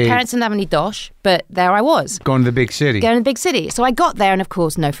go. My parents didn't have any dosh, but there I was. Going to the big city. Going to the big city. So I got there and, of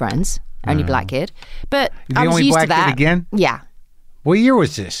course, no friends. Only black kid. But I was used to that. The only black kid again? Yeah. What year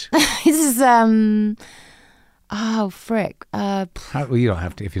was this? This is, oh, frick. Well, you don't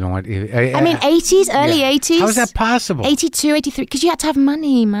have to if you don't want. I mean, 80s, early 80s. How is that possible? 82, 83. Because you had to have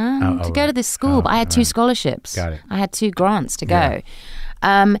money, man, to go to this school. But I had 2 scholarships. Got it. I had 2 grants to go.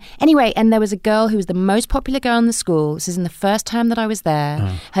 Anyway, and there was a girl who was the most popular girl in the school. This is in the first time that I was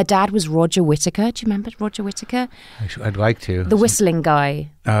there. Her dad was Roger Whittaker. Do you remember Roger Whittaker? I'd like to. The whistling guy.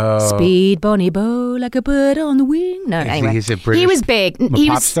 Oh. Speed, Bonnie Bow, like a bird on the wing. No, anyway. He's a British, he was big.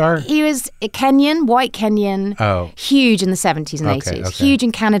 Pop star? He was a Kenyan, white Kenyan. Oh. Huge in the 70s and 80s. Okay. Huge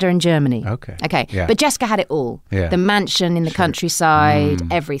in Canada and Germany. Okay. Yeah. But Jessica had it all. Yeah. The mansion in the countryside,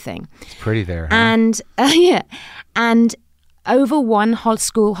 everything. It's pretty there. Huh? And, and over one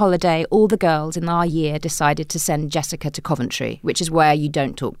school holiday, all the girls in our year decided to send Jessica to Coventry, which is where you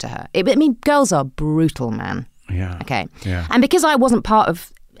don't talk to her. I mean, girls are brutal, man. Yeah. Okay. Yeah. And because I wasn't part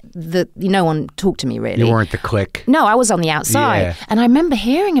of no one talked to me really. You weren't the clique. No, I was on the outside. Yeah. And I remember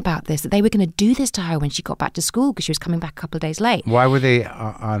hearing about this, that they were going to do this to her when she got back to school because she was coming back a couple of days late. Why were they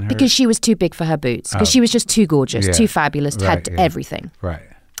on her? Because she was too big for her boots. Because she was just too gorgeous, too fabulous, had everything. Right.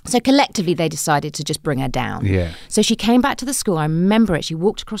 So collectively, they decided to just bring her down. Yeah. So she came back to the school. I remember it. She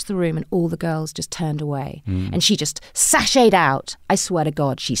walked across the room and all the girls just turned away. And she just sashayed out. I swear to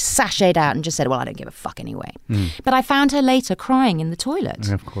God, she sashayed out and just said, well, I don't give a fuck anyway. But I found her later crying in the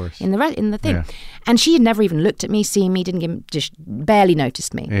toilet. Of course. In the thing. Yeah. And she had never even looked at me, seen me, just barely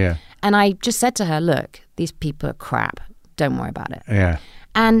noticed me. Yeah. And I just said to her, look, these people are crap. Don't worry about it. Yeah.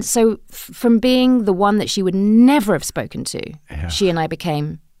 And so from being the one that she would never have spoken to, she and I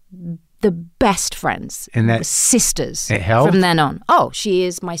became the best friends. And that sisters. It helped? From then on. Oh, she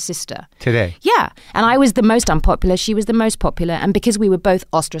is my sister. Today? Yeah. And I was the most unpopular. She was the most popular. And because we were both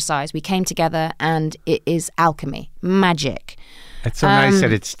ostracized, we came together and it is alchemy. Magic. It's so nice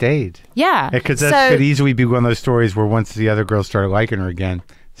that it stayed. Yeah. Because that could easily be one of those stories where once the other girls started liking her again.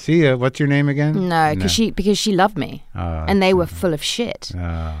 See, what's your name again? No, because she loved me. And they were full of shit.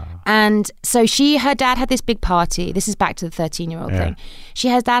 And so her dad had this big party. This is back to the 13-year-old thing.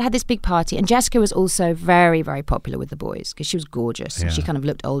 Her dad had this big party. And Jessica was also very, very popular with the boys because she was gorgeous. And she kind of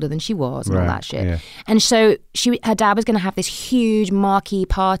looked older than she was and all that shit. Yeah. And so her dad was going to have this huge marquee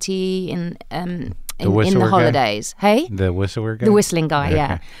party in the holidays. Hey? The whistler guy? The whistling guy,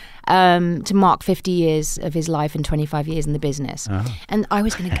 yeah. To mark 50 years of his life and 25 years in the business. And I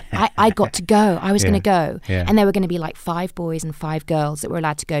was going to, I got to go. I was going to go. Yeah. And there were going to be like 5 boys and 5 girls that were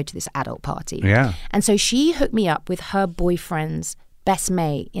allowed to go to this adult party. Yeah. And so she hooked me up with her boyfriend's best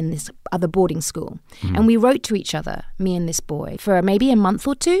mate in this other boarding school. And we wrote to each other, me and this boy, for maybe a month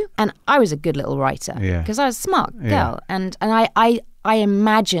or 2. And I was a good little writer because I was a smart girl. And I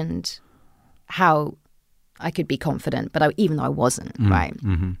imagined how I could be confident, but even though I wasn't, right?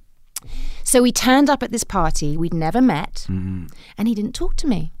 Mm-hmm. So we turned up at this party. We'd never met, and he didn't talk to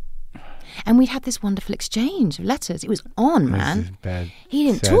me. And we'd had this wonderful exchange of letters. It was on, man. This is bad. He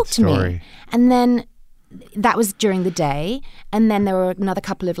didn't talk to me. And then that was during the day. And then there were another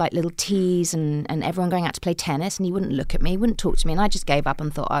couple of like little teas and everyone going out to play tennis. And he wouldn't look at me, wouldn't talk to me. And I just gave up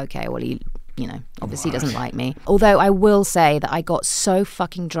and thought, okay, well, he obviously doesn't like me. Although I will say that I got so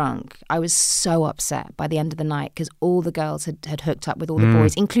fucking drunk. I was so upset by the end of the night because all the girls had hooked up with all the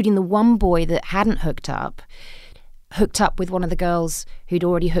boys, including the one boy that hadn't hooked up with one of the girls who'd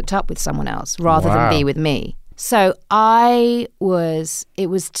already hooked up with someone else rather than be with me. So it was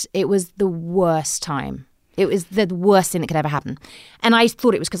the worst time. It was the worst thing that could ever happen. And I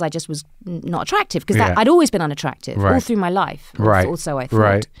thought it was because I just was not attractive because I'd always been unattractive all through my life. Also, I thought.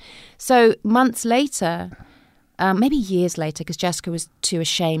 Right. So months later, maybe years later, because Jessica was too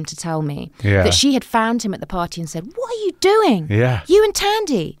ashamed to tell me, that she had found him at the party and said, what are you doing? Yeah. You and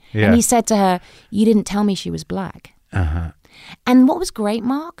Thandie. Yeah. And he said to her, you didn't tell me she was black. Uh-huh. And what was great,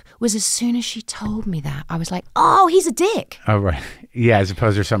 Mark, was as soon as she told me that, I was like, oh, he's a dick. Oh, right. Yeah, as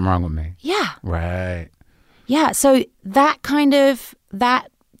opposed to there's something wrong with me. Yeah. Right. Yeah, so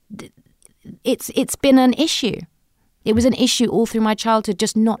it's been an issue. It was an issue all through my childhood,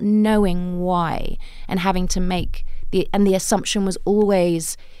 just not knowing why and having to make the assumption was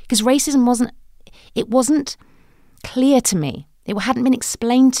always because racism wasn't clear to me. It hadn't been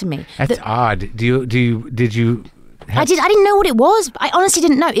explained to me. That's odd. Did you? I didn't know what it was. I honestly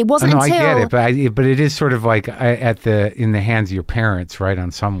didn't know. It wasn't until I get it, but it is sort of like in the hands of your parents, right? On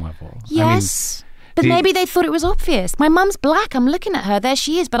some level. Yes. But maybe they thought it was obvious. My mum's black. I'm looking at her. There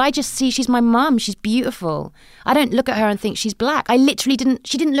she is. But I just see she's my mum. She's beautiful. I don't look at her and think she's black. I literally didn't.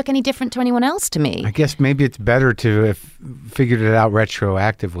 She didn't look any different to anyone else to me. I guess maybe it's better to have figured it out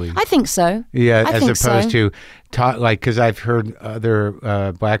retroactively. I think so. Yeah, as opposed to because I've heard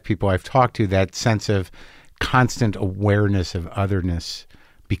other black people I've talked to, that sense of constant awareness of otherness.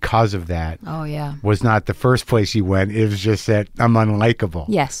 Because of that, was not the first place you went. It was just that I'm unlikable.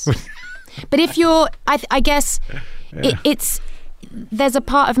 Yes. But if you're, I guess, there's a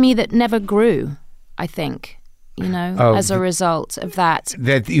part of me that never grew, I think, as a result of that.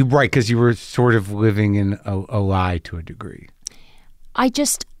 Right, because you were sort of living in a lie to a degree. I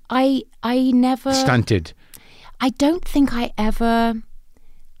never... Stunted. I don't think I ever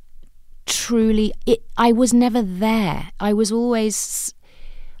truly... I was never there. I was always...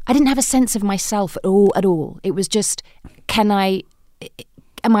 I didn't have a sense of myself at all. It was just, am I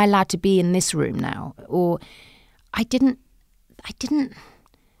allowed to be in this room now? Or I didn't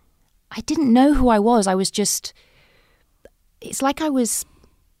know who I was. I was just, it's like I was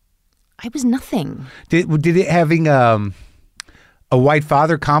nothing. Did it having a white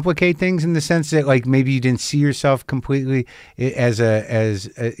father complicate things in the sense that like maybe you didn't see yourself completely as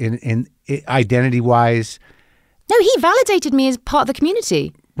in identity wise? No, he validated me as part of the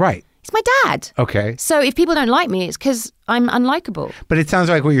community. Right. He's my dad. Okay. So if people don't like me, it's because I'm unlikable. But it sounds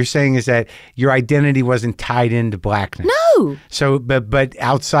like what you're saying is that your identity wasn't tied into blackness. No. So, but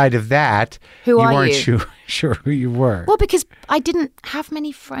outside of that, you weren't sure who you were. Well, because I didn't have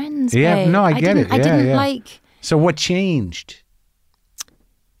many friends. Yeah, babe. no, I get it. I didn't like. So what changed?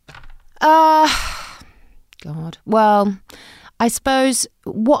 God. Well, I suppose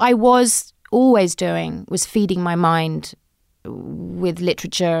what I was always doing was feeding my mind with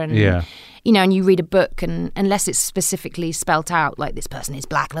literature and and you read a book and unless it's specifically spelt out like this person is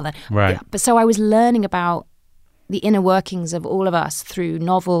black, right? But so I was learning about the inner workings of all of us through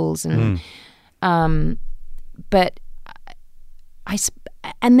novels and but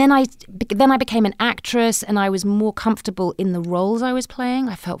then I became an actress and I was more comfortable in the roles I was playing.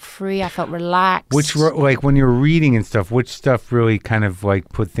 I felt free. I felt relaxed. Which, like, when you're reading and stuff, which stuff really kind of like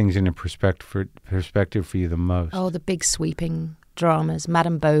put things into perspective for you the most? Oh, the big sweeping dramas,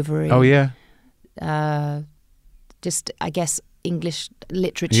 Madame Bovary. Oh yeah. Just I guess English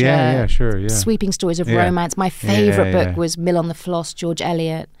literature. Yeah, sure. Yeah. Sweeping stories of romance. My favorite book was Mill on the Floss, George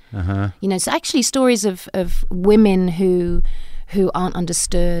Eliot. So actually stories of women who aren't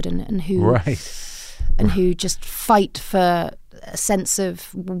understood and who who just fight for a sense of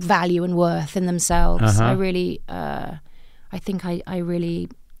value and worth in themselves. I really I think I really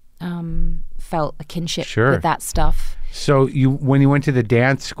felt a kinship with that stuff. So when you went to the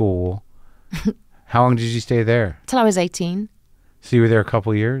dance school, how long did you stay there? Till I was 18. So you were there a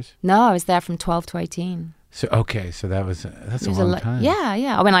couple of years? No, I was there from 12 to 18. So so that's a long time.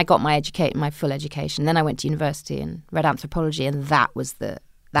 Yeah. I mean, I got my full education. Then I went to university and read anthropology, and that's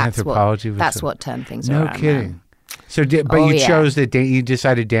what turned things around. No kidding. So, you chose that you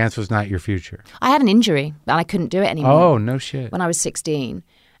decided dance was not your future. I had an injury and I couldn't do it anymore. Oh, no shit. When I was 16,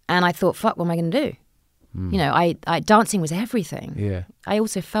 and I thought, fuck, what am I going to do? I dancing was everything. Yeah. I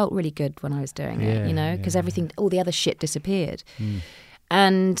also felt really good when I was doing it, because all the other shit disappeared.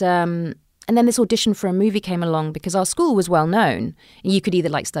 And then this audition for a movie came along because our school was well known. You could either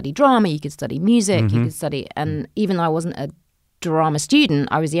study drama, you could study music, you could study, and even though I wasn't a drama student,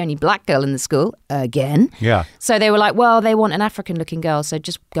 I was the only black girl in the school again. Yeah. So they were like, well, they want an African looking girl, so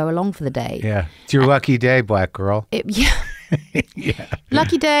just go along for the day. Yeah. It's your lucky day, black girl. Yeah.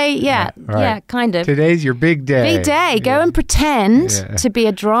 Lucky day, yeah, kind of. Today's your big day. Big day. Go and pretend to be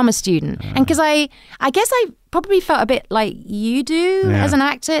a drama student. And because I guess I probably felt a bit like you do as an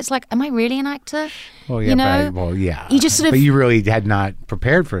actor. It's like, am I really an actor? Well, yeah. You just sort of. But you really had not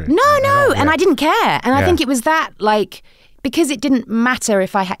prepared for it. No, and I didn't care. And I think it was that because it didn't matter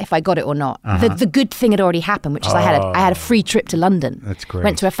if I got it or not. The good thing had already happened, which is I had a free trip to London. That's great.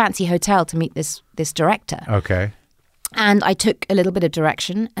 Went to a fancy hotel to meet this director. Okay. And I took a little bit of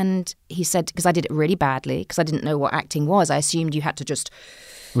direction, and he said, because I did it really badly, because I didn't know what acting was. I assumed you had to just...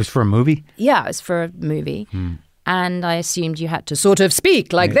 It was for a movie? Yeah, it was for a movie. And I assumed you had to sort of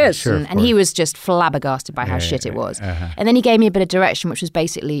speak like this. Sure, and he was just flabbergasted by how shit it was. And then he gave me a bit of direction, which was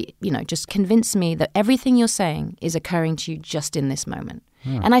basically, just convince me that everything you're saying is occurring to you just in this moment.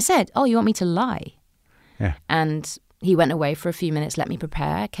 And I said, you want me to lie? Yeah. And he went away for a few minutes, let me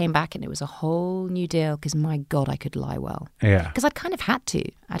prepare, came back, and it was a whole new deal because, my God, I could lie well. Yeah. Because I'd kind of had to.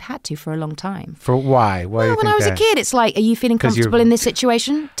 I'd had to for a long time. For why? Well, when I was a kid, it's like, are you feeling comfortable in this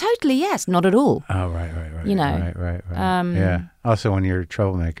situation? Totally, yes. Not at all. Oh, right. Right. Yeah. Also, when you're a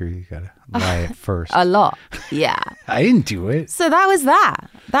troublemaker, you got to lie at first. A lot, yeah. I didn't do it. So that was that.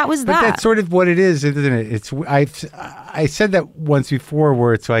 But that's sort of what it is, isn't it? I said that once before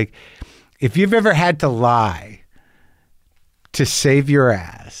where it's like, if you've ever had to lie to save your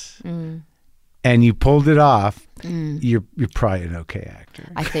ass and you pulled it off, you're probably an okay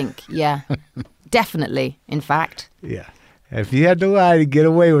actor. I think, yeah. Definitely, in fact. Yeah. If you had to lie to get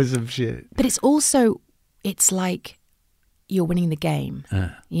away with some shit. But it's like you're winning the game.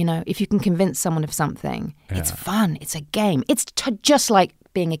 If you can convince someone of something, it's fun. It's a game. It's just like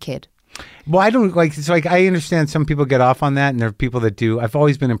being a kid. Well, I don't it's like I understand some people get off on that, and there are people that do. I've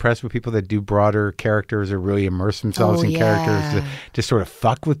always been impressed with people that do broader characters or really immerse themselves in characters to sort of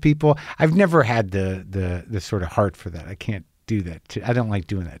fuck with people. I've never had the sort of heart for that. I can't do that. I don't like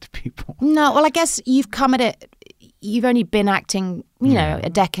doing that to people. No, well, I guess you've come at it. You've only been acting, a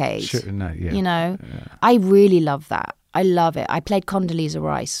decade. Sure, not yet. I really love that. I love it. I played Condoleezza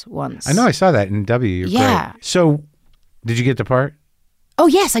Rice once. I know. I saw that in W. You're yeah. Great. So, did you get the part? Oh,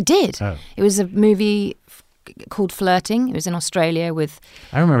 yes, I did. Oh. It was a movie called Flirting. It was in Australia with...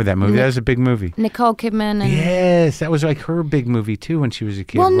 I remember that movie. That was a big movie. Nicole Kidman. And yes, that was like her big movie too when she was a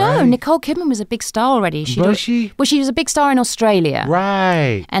kid. Well, no, right? Nicole Kidman was a big star already. Was she? Well, she was a big star in Australia.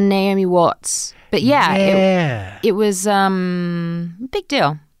 Right. And Naomi Watts. But yeah. It was a big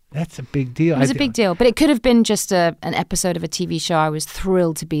deal. That's a big deal. It was a big deal, but it could have been just an episode of a TV show. I was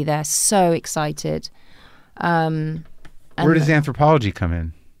thrilled to be there, so excited. Where does anthropology come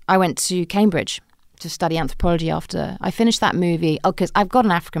in? I went to Cambridge to study anthropology after I finished that movie. Oh, because I've got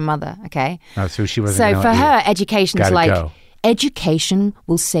an African mother, okay? Oh, so she wasn't. So for her, education's like, go. Education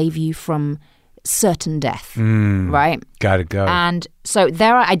will save you from certain death, right? Gotta go. And so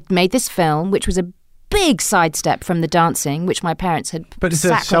there I made this film, which was a big sidestep from the dancing, which my parents had But it's a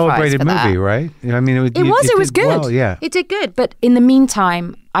sacrificed celebrated for that. movie, right? I mean, it was did good. well, yeah. It did good. But in the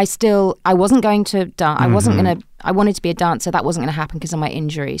meantime, I wasn't going to dance. I wanted to be a dancer. That wasn't going to happen because of my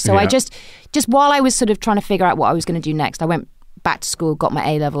injury. So I just while I was sort of trying to figure out what I was going to do next, I went back to school, got my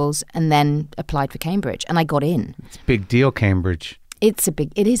A-levels, and then applied for Cambridge, and I got in. It's a big deal, Cambridge. It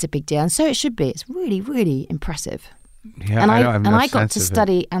is a big deal, and so it should be. It's really, really impressive. Yeah, and I I got to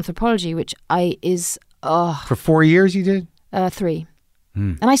study anthropology, which is for 4 years you did? 3,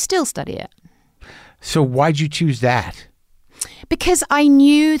 and I still study it. So why'd you choose that? Because I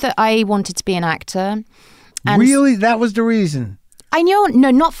knew that I wanted to be an actor. And really, that was the reason. I knew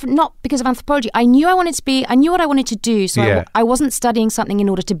not because of anthropology. I knew what I wanted to do. So I wasn't studying something in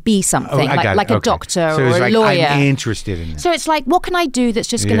order to be something like a doctor so or a lawyer. I'm interested in this. So it's like, what can I do that's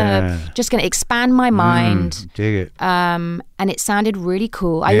just gonna expand my mind? Dig it. And it sounded really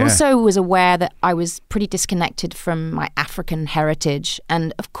cool. I also was aware that I was pretty disconnected from my African heritage,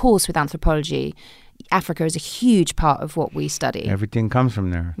 and of course, with anthropology, Africa is a huge part of what we study. Everything comes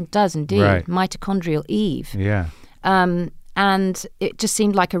from there. It does indeed. Right. Mitochondrial Eve. Yeah. And it just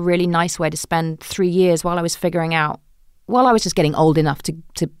seemed like a really nice way to spend 3 years while I was just getting old enough to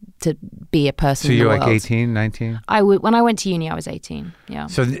be a person. So in the you're world. 18, 19? When I went to uni, I was 18. Yeah.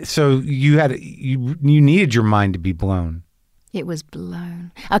 So you needed your mind to be blown. It was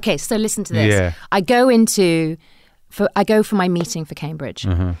blown. Okay, so listen to this. Yeah. I go for my meeting for Cambridge,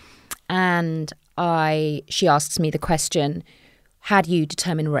 and she asks me the question, how do you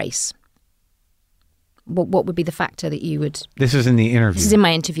determine race? What would be the factor that you would... This is in the interview. This is in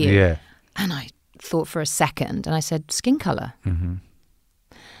my interview. Yeah. And I thought for a second, and I said, skin color. Mm-hmm.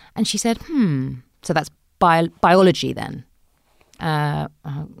 And she said, so that's biology then. Yeah.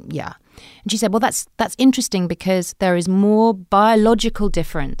 And she said, well, that's interesting because there is more biological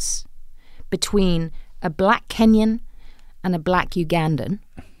difference between a black Kenyan and a black Ugandan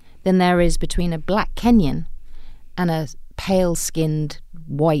than there is between a black Kenyan and a pale-skinned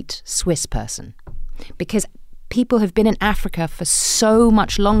white Swiss person. Because people have been in Africa for so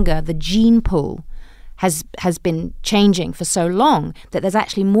much longer, the gene pool has been changing for so long that there's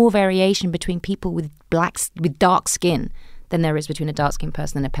actually more variation between people with dark skin than there is between a dark-skinned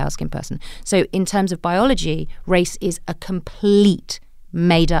person and a pale-skinned person. So in terms of biology, race is a complete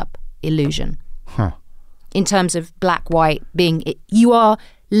made-up illusion. Huh. In terms of black-white being... you are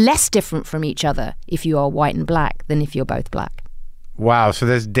less different from each other if you are white and black than if you're both black. Wow, so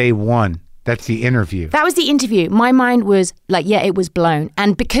that's day one. That's the interview. That was the interview. My mind was like, it was blown.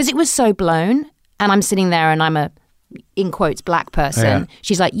 And because it was so blown, and I'm sitting there and I'm a, in quotes, black person,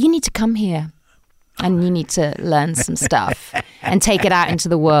 she's like, you need to come here and you need to learn some stuff and take it out into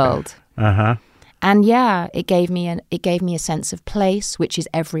the world. Uh-huh. And it gave me a sense of place, which is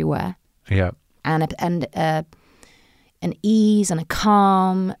everywhere. Yeah. And an ease and a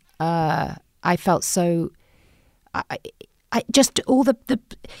calm. I felt so... I just all the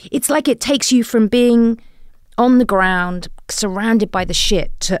it's like it takes you from being on the ground surrounded by the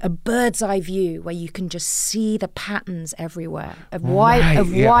shit to a bird's eye view where you can just see the patterns everywhere of why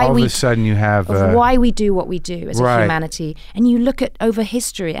all of a sudden you have why we do what we do as a humanity. And you look at over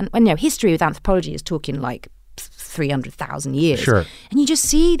history, and history with anthropology is talking like 300,000 years. Sure. And you just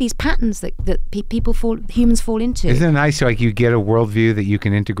see these patterns that humans fall into. Isn't it nice? Like you get a worldview that you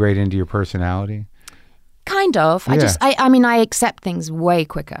can integrate into your personality. Kind of. Yeah. I accept things way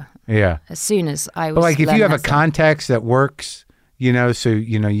quicker. Yeah. As soon as I was. But like if you have a context that works, so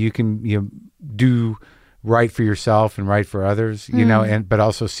you can do right for yourself and right for others, but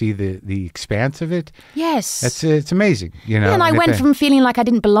also see the expanse of it. Yes. It's amazing, Yeah, and I went from feeling like I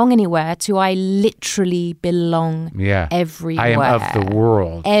didn't belong anywhere to I literally belong everywhere. I am of the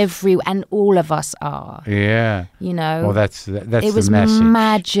world. And all of us are. Yeah. Well, that's it the was message.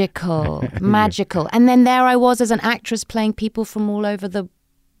 magical. And then there I was as an actress playing people from all over the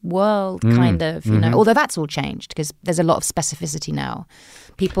world, kind of, although that's all changed because there's a lot of specificity now.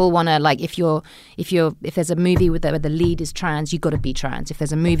 People want to, like, if there's a movie where the lead is trans, you got to be trans. If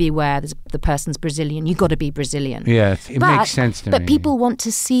there's a movie where the person's Brazilian, you got to be Brazilian. Yeah, it makes sense to me. But people want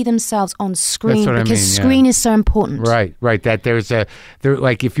to see themselves on screen because I mean, screen is so important. Right. That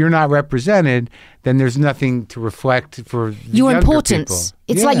like if you're not represented, then there's nothing to reflect for your younger importance. People.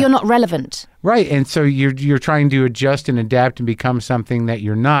 It's like you're not relevant. Right, and so you're trying to adjust and adapt and become something that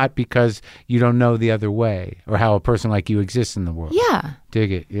you're not because you don't know the other way or how a person like you exists in the world. Yeah.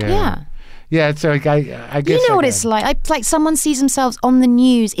 Dig it. Yeah. Yeah. Yeah, so like I guess you know what it's like. It's like someone sees themselves on the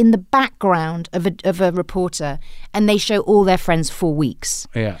news in the background of a reporter, and they show all their friends for weeks.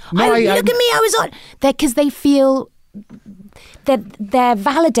 Yeah, look at me, I was on. Because they feel that they're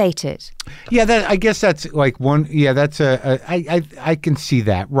validated. Yeah, I guess that's like one. Yeah, that's I can see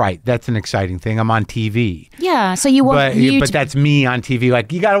that. Right, that's an exciting thing. I'm on TV. Yeah, so you want but that's me on TV.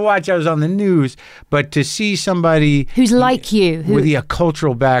 Like you got to watch. I was on the news, but to see somebody who's like you, with a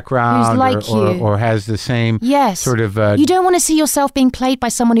cultural background, who's like or has the same sort of. You don't want to see yourself being played by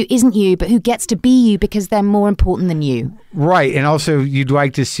someone who isn't you, but who gets to be you because they're more important than you. Right, and also you'd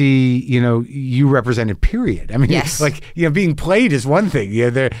like to see you represented. Period. I mean, yes. Like being played is one thing.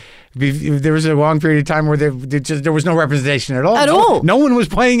 Yeah, there was a long period of time where there was no representation at all. At all. No one was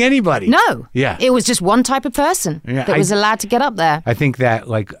playing anybody. No. Yeah. It was just one type of person that was allowed to get up there. I think that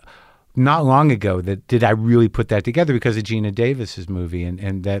like not long ago did I really put that together because of Gina Davis's movie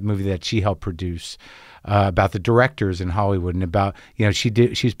and that movie that she helped produce about the directors in Hollywood and about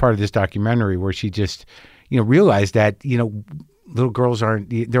she's part of this documentary where she just realized that little girls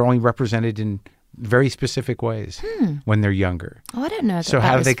they're only represented in very specific ways when they're younger. Oh, I don't know. So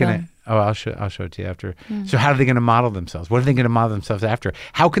how are they going to? Oh, I'll show it to you after. So how are they going to model themselves? What are they going to model themselves after?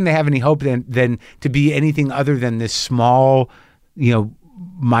 How can they have any hope then to be anything other than this small,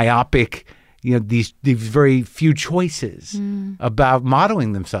 myopic, these very few choices about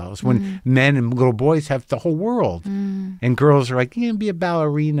modeling themselves when men and little boys have the whole world and girls are like, be a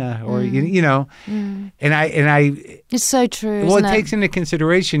ballerina or, and I, it's so true. Well, isn't it takes into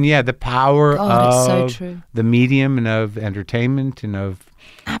consideration, the power of the medium and of entertainment and of,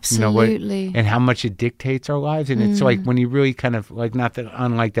 absolutely, and how much it dictates our lives. And it's like when you really kind of like, not that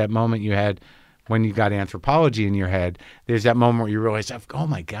unlike that moment you had when you got anthropology in your head, there's that moment where you realize, oh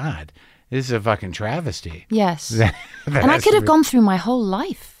my God, this is a fucking travesty. Yes. And I could have gone through my whole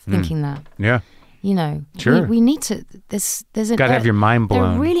life thinking that. Yeah. Sure. We need to, there's got to have your mind blown.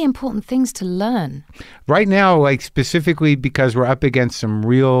 There are really important things to learn. Right now, like specifically because we're up against some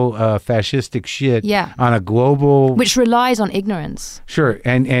real fascistic shit on a global... Which relies on ignorance. Sure.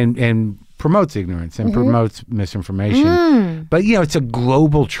 And promotes ignorance and promotes misinformation. But, it's a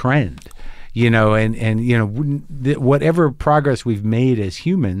global trend, and whatever progress we've made as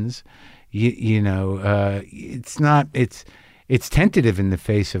humans... it's tentative in the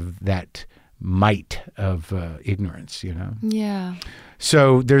face of that might of ignorance, Yeah.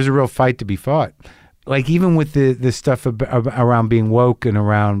 So there's a real fight to be fought. Like even with the stuff around being woke and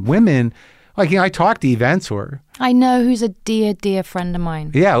around women, like, I talked to Eve Ensler. I know, who's a dear, dear friend of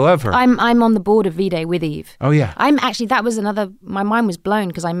mine. Yeah, I love her. I'm on the board of V-Day with Eve. Oh, yeah. My mind was blown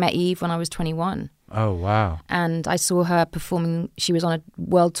because I met Eve when I was 21. Oh, wow. And I saw her performing. She was on a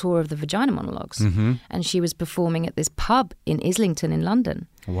world tour of the Vagina Monologues. Mm-hmm. And she was performing at this pub in Islington in London.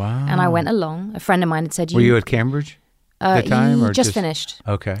 Wow. And I went along. A friend of mine had said... Were you at Cambridge at the time? Or just finished.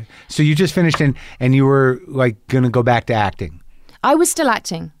 Okay. So you just finished and you were like going to go back to acting? I was still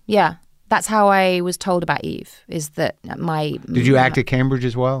acting, yeah. That's how I was told about Eve, is that Did you act at Cambridge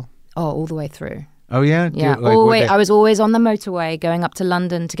as well? Oh, all the way through. Oh, yeah? Yeah, I was always on the motorway going up to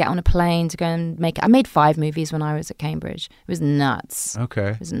London to get on a plane to go and I made 5 movies when I was at Cambridge. It was nuts. Okay.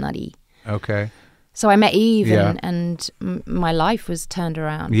 It was nutty. Okay. So I met Eve and my life was turned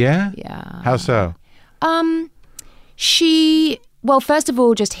around. Yeah? Yeah. How so? First of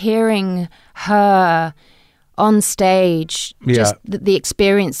all, just hearing her on stage, just the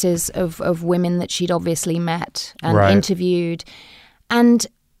experiences of women that she'd obviously met and interviewed, and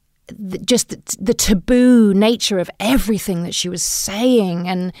just the taboo nature of everything that she was saying,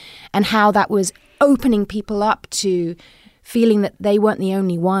 and how that was opening people up to feeling that they weren't the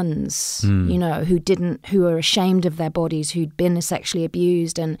only ones, who were ashamed of their bodies, who'd been sexually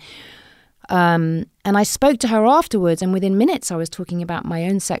abused, and I spoke to her afterwards, and within minutes I was talking about my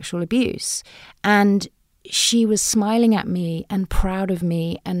own sexual abuse, and she was smiling at me and proud of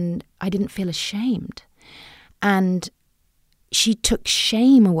me, and I didn't feel ashamed. And she took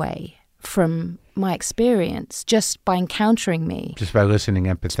shame away from my experience just by encountering me. Just by listening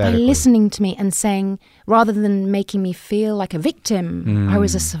empathetically. Just by listening to me and saying, rather than making me feel like a victim, I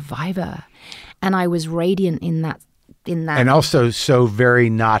was a survivor. And I was radiant in that in that. And also so very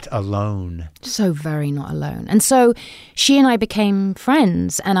not alone. So very not alone. And so she and I became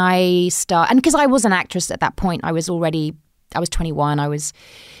friends, and and because I was an actress at that point, I was 21.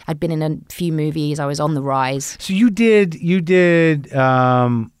 I'd been in a few movies. I was on the rise. So you did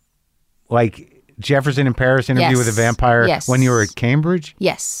like Jefferson in Paris, Interview with a Vampire, when you were at Cambridge?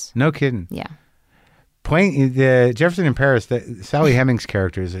 Yes. No kidding. Yeah. Playing the Jefferson in Paris, Sally Hemings'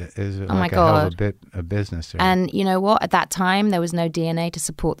 character is oh like a hell of a bit of business. There. And you know what? At that time, there was no DNA to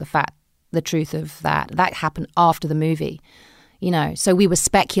support the truth of that. That happened after the movie, so we were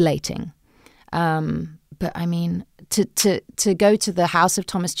speculating. But I mean, to go to the house of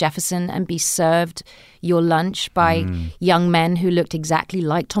Thomas Jefferson and be served your lunch by young men who looked exactly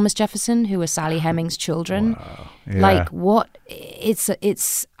like Thomas Jefferson, who were Sally Hemings' children. Wow. Yeah. Like what?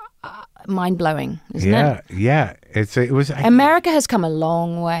 It's mind blowing, isn't it? Yeah. America has come a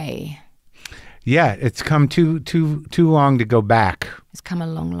long way. Yeah, it's come too long to go back. It's come a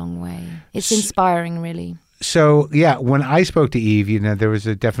long, long way. It's inspiring, really. So yeah, when I spoke to Eve, there was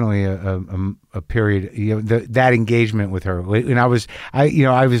definitely a period, that engagement with her, and I was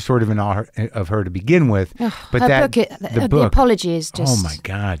sort of in awe of her to begin with. But the apology is just, oh my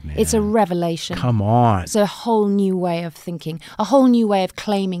God, man, it's a revelation. Come on, it's a whole new way of thinking, a whole new way of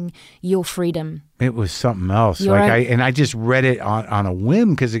claiming your freedom. It was something else. I just read it on a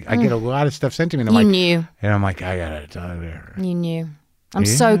whim because I get a lot of stuff sent to me. And I'm knew, and I'm like, I gotta talk to her. You knew. I'm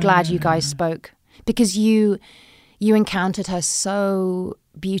so glad you guys spoke. Because you encountered her so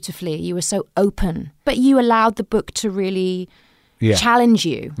beautifully. You were so open. But you allowed the book to really challenge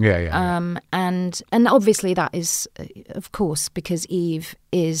you. Yeah. And obviously that is, of course, because Eve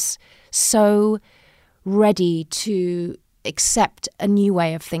is so ready to accept a new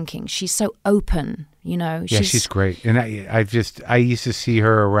way of thinking. She's so open, Yeah, she's great. And I used to see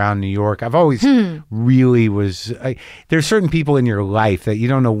her around New York. I've always really there's certain people in your life that you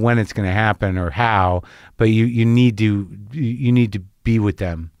don't know when it's going to happen or how, but you need to be with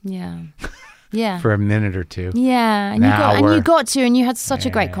them. Yeah. For a minute or two. Yeah. And you had such a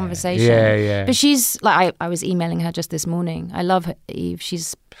great conversation. Yeah. But she's like, I was emailing her just this morning. I love her, Eve.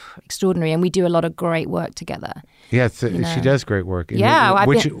 She's extraordinary, and we do a lot of great work together. Yeah, she does great work.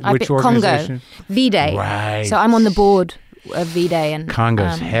 Which organization? Congo, V-Day. Right. So I'm on the board of V-Day. And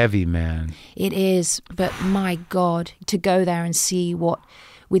Congo's heavy, man. It is, but my God, to go there and see what,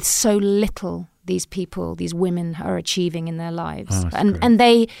 with so little, these women are achieving in their lives. And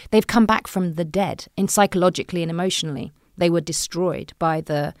they've come back from the dead, psychologically and emotionally. They were destroyed by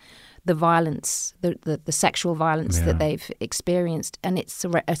the violence, the sexual violence that they've experienced. And it's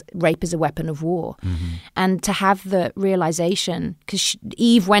rape is a weapon of war. Mm-hmm. And to have the realization, because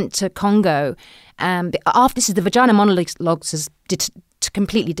Eve went to Congo, after this is the Vagina Monologues has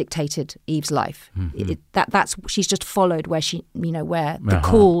completely dictated Eve's life. Mm-hmm. She's just followed where where the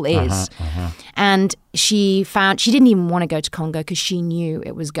call is. And she didn't even want to go to Congo because she knew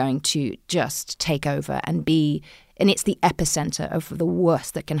it was going to just take over and it's the epicenter of the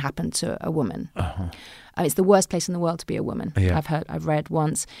worst that can happen to a woman. It's the worst place in the world to be a woman. Yeah. I've read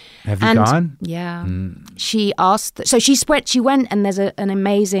once. Have you gone? Yeah. She asked, so she went, and there's an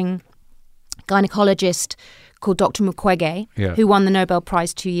amazing gynecologist called Dr. Mukwege, who won the Nobel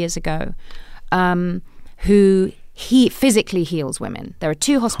Prize 2 years ago, who he physically heals women. There are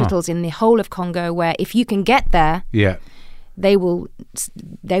 2 hospitals in the whole of Congo where if you can get there, they will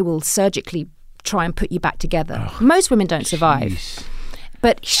surgically try and put you back together. Most women don't survive. Jeez.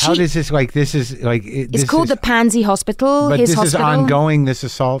 But how does this it's called the Pansy Hospital. But this is ongoing, this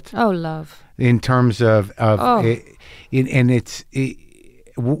assault? Oh, love. In terms of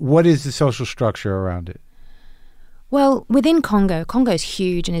what is the social structure around it? Well, within Congo is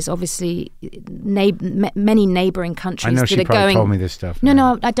huge and is obviously many neighboring countries. I know she probably told me this stuff.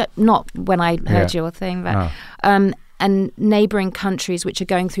 No, I don't. Not when I heard your thing, but and neighboring countries which are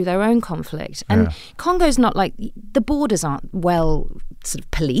going through their own conflict. And Congo's not like, the borders aren't well sort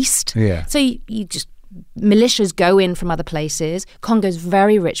of policed. Yeah. So you just, militias go in from other places. Congo's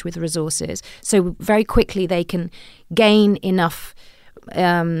very rich with resources. So very quickly they can gain enough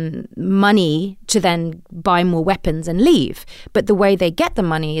money to then buy more weapons and leave. But the way they get the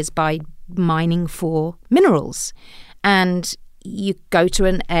money is by mining for minerals. And you go to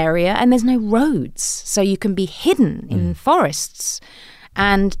an area and there's no roads, so you can be hidden in forests.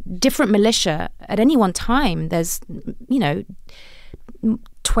 And different militia at any one time, there's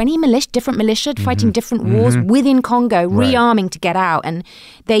 20 different militia fighting different wars within Congo, rearming to get out, and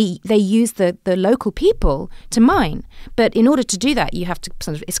they use the local people to mine. But in order to do that, you have to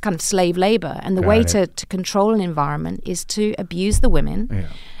it's kind of slave labor, and the way to control an environment is to abuse the women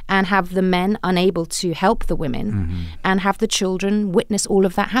and have the men unable to help the women, and have the children witness all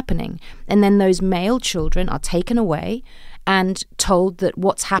of that happening. And then those male children are taken away and told that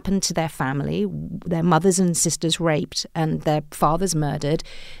what's happened to their family, their mothers and sisters raped and their fathers murdered,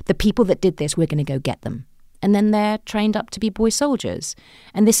 the people that did this, we're going to go get them. And then they're trained up to be boy soldiers.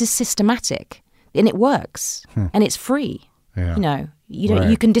 And this is systematic, and it works, and it's free. Yeah. You know,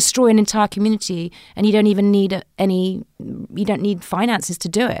 you can destroy an entire community, and you don't even need you don't need finances to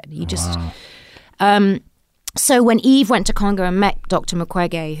do it. You just, so when Eve went to Congo and met Dr.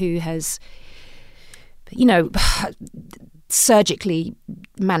 Mukwege, who has, you know, surgically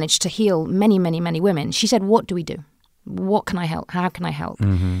managed to heal many, many, many women, she said, what do we do? What can I help? How can I help?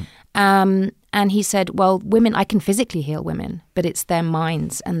 And he said, well, women, I can physically heal women, but it's their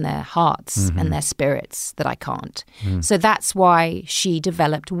minds and their hearts and their spirits that I can't. So that's why she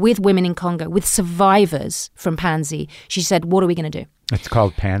developed, with women in Congo, with survivors from Pansy, she said, what are we going to do? It's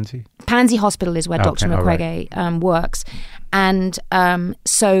called Pansy? Pansy Hospital is where Dr. Mukwege works. And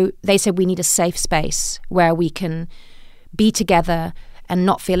so they said, we need a safe space where we can be together and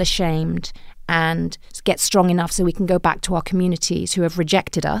not feel ashamed and get strong enough so we can go back to our communities who have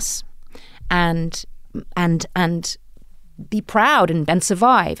rejected us and be proud and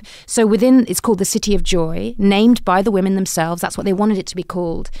survive. So it's called the City of Joy, named by the women themselves. That's what they wanted it to be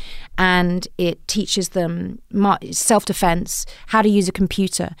called. And it teaches them self-defense, how to use a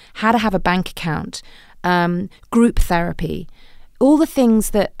computer, how to have a bank account, group therapy, all the things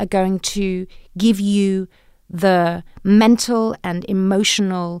that are going to give you the mental and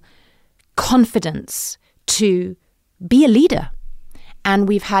emotional confidence to be a leader. And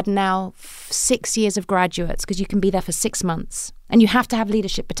we've had now 6 years of graduates, because you can be there for 6 months. And you have to have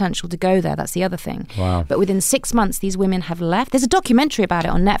leadership potential to go there. That's the other thing. Wow. But within 6 months, these women have left. There's a documentary about it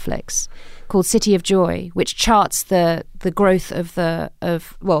on Netflix called City of Joy, which charts the growth about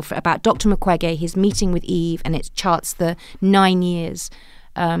Dr. Mukwege, his meeting with Eve, and it charts the 9 years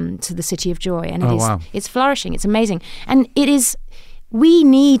to the City of Joy. And it's flourishing. It's amazing. And we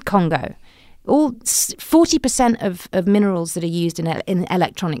need Congo. All 40% of minerals that are used in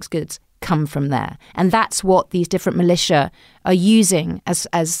electronics goods come from there, and that's what these different militia are using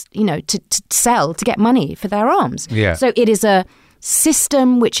as you know, to sell, to get money for their arms. Yeah. So it is a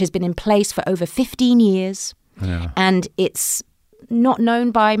system which has been in place for over 15 years, and it's not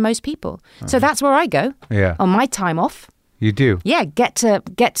known by most people. So that's where I go on my time off. You do? Yeah, get to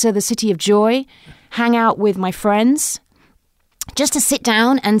the City of Joy, hang out with my friends. Just to sit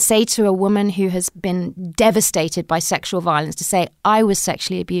down and say to a woman who has been devastated by sexual violence, to say, I was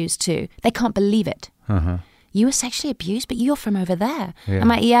sexually abused too. They can't believe it. You were sexually abused, but you're from over there. I'm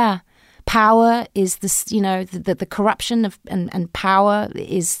like, yeah. Power is this, you know, the corruption of and power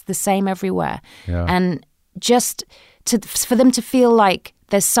is the same everywhere. Yeah. And just for them to feel like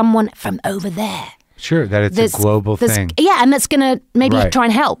there's someone from over there. Sure, that it's a global thing. Yeah, and that's going to maybe try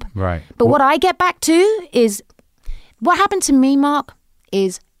and help. Right. But what I get back to is, what happened to me, Mark,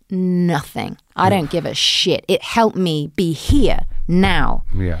 is nothing. I don't give a shit. It helped me be here now.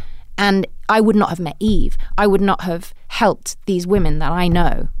 Yeah. And I would not have met Eve. I would not have helped these women that I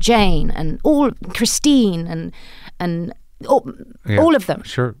know, Jane and Christine and all of them.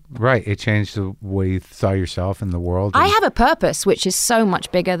 Sure. Right. It changed the way you saw yourself in the world. I have a purpose which is so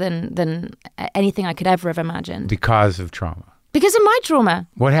much bigger than anything I could ever have imagined. Because of trauma. Because of my trauma.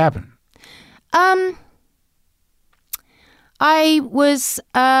 What happened? I was,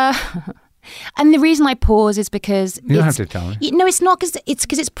 and the reason I pause is because you don't have to tell me. No, it's not because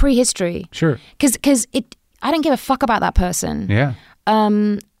it's prehistory. Sure. Because I don't give a fuck about that person. Yeah.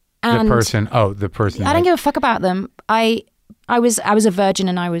 And the person. I don't give a fuck about them. I was a virgin,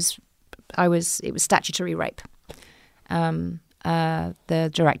 and it was statutory rape. The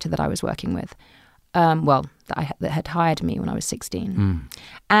director that I was working with, that had hired me when I was 16,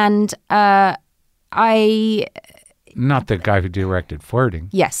 and Not the guy who directed Flirting.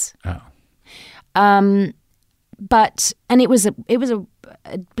 Yes. Oh. But it was a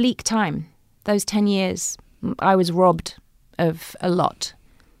bleak time. Those 10 years, I was robbed of a lot.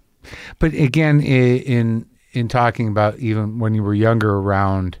 But again, in talking about even when you were younger,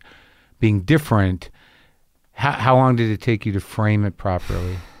 around being different, how long did it take you to frame it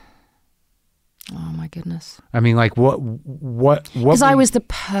properly? Oh my goodness! I mean, like what? Because I was the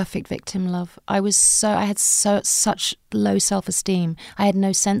perfect victim, love. I had such low self-esteem. I had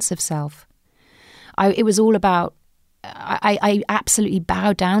no sense of self. It was all about. I absolutely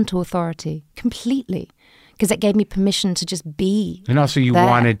bowed down to authority completely, because it gave me permission to just be. And also, you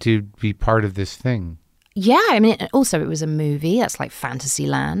wanted to be part of this thing. Yeah, I mean, also it was a movie. That's like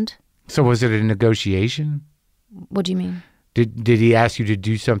Fantasyland. So was it a negotiation? What do you mean? Did he ask you to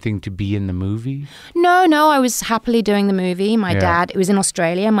do something to be in the movie? No, I was happily doing the movie. My dad, it was in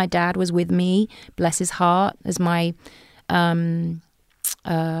Australia. My dad was with me, bless his heart, as my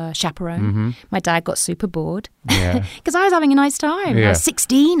chaperone. My dad got super bored because I was having a nice time. I was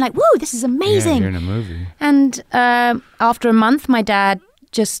 16, like, whoa, this is amazing. You're in a movie. And after a month, my dad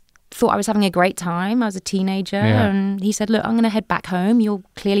just thought I was having a great time. I was a teenager, and he said, look, I'm going to head back home. You're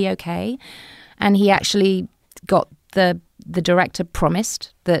clearly okay. And he actually got the director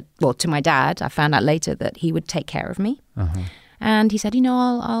promised that, well, to my dad, I found out later that he would take care of me. And he said,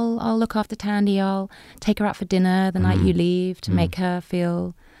 I'll look after Thandie. I'll take her out for dinner the night you leave to make her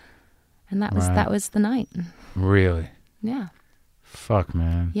feel. And that was the night. Really? Yeah. Fuck,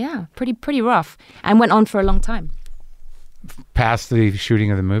 man. Yeah, pretty rough, and went on for a long time. Past the shooting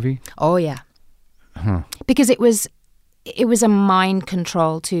of the movie? Oh yeah. Because it was a mind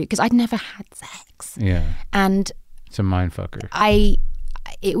control too. Because I'd never had sex. Yeah. And it's a mind fucker.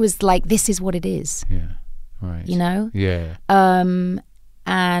 It was like, this is what it is. Yeah. Right. You know? Yeah.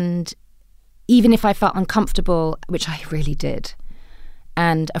 And even if I felt uncomfortable, which I really did,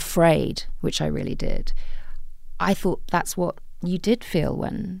 and afraid, which I really did, I thought that's what you did feel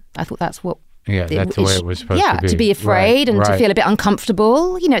when, I thought that's what. Yeah, that's the way it was supposed to be. Yeah, to be afraid and to feel a bit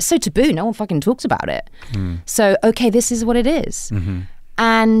uncomfortable. You know, it's so taboo. No one fucking talks about it. So, okay, this is what it is.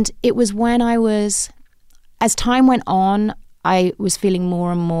 And it was when as time went on, I was feeling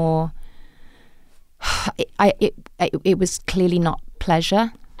more and more, it was clearly not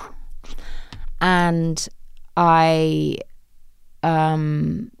pleasure. And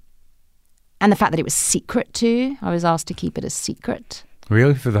and the fact that it was secret too. I was asked to keep it a secret.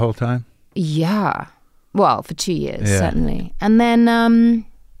 Really? For the whole time? Yeah. Well, for 2 years, certainly. And then I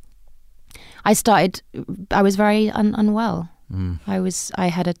was very unwell. I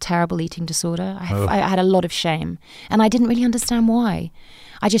had a terrible eating disorder. I had a lot of shame. And I didn't really understand why.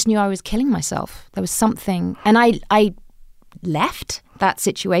 I just knew I was killing myself. There was something. And I left that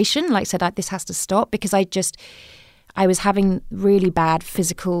situation. Like I said, this has to stop, because I was having really bad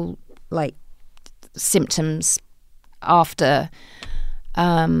physical, like, symptoms after...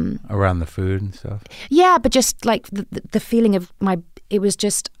 around the food and stuff. Yeah, but just like the feeling of it was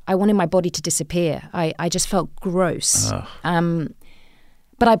just, I wanted my body to disappear. I just felt gross.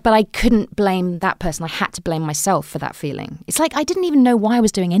 But I couldn't blame that person. I had to blame myself for that feeling. It's like I didn't even know why I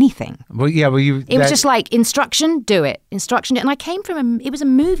was doing anything. Well, yeah, it was just like, instruction, do it. Instruction, and I came from it was a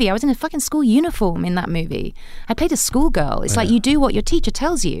movie. I was in a fucking school uniform in that movie. I played a schoolgirl. It's like, you do what your teacher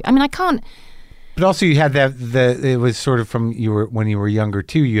tells you. I mean, I can't. But also, you had it was sort of when you were younger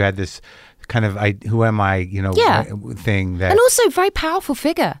too. You had this kind of who am I, thing that, and also very powerful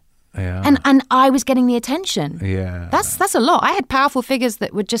figure. Yeah. And I was getting the attention. Yeah. That's a lot. I had powerful figures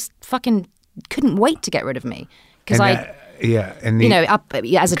that would just fucking couldn't wait to get rid of me because and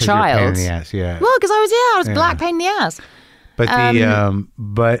as a child. Pain in the ass, yeah. Well, because I was black pain in the ass. But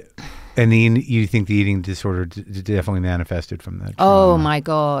you think the eating disorder definitely manifested from that? Oh my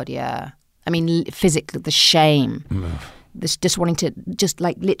God, yeah. I mean, physically, the shame, this just wanting to just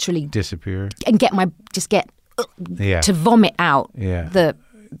like literally disappear and get to vomit out the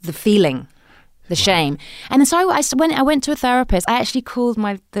feeling, the shame. And so I went to a therapist. I actually called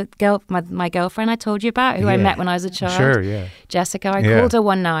my girlfriend I told you about, who I met when I was a child. Sure, yeah. Jessica. I called her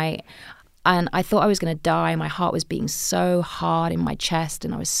one night, and I thought I was going to die. My heart was beating so hard in my chest,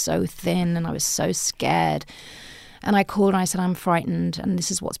 and I was so thin, and I was so scared. And I called and I said, I'm frightened, and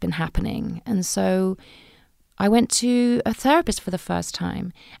this is what's been happening. And so I went to a therapist for the first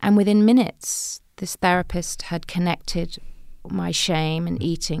time. And within minutes, this therapist had connected my shame and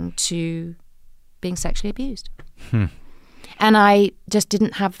eating to being sexually abused. And I just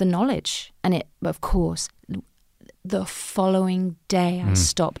didn't have the knowledge. And of course, the following day, I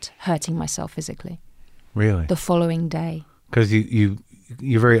stopped hurting myself physically. Really? The following day. Because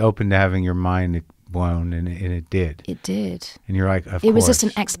you're very open to having your mind blown, and it did. It did. And you're like, of course. It was just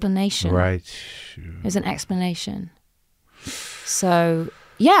an explanation. Right. It was an explanation. So,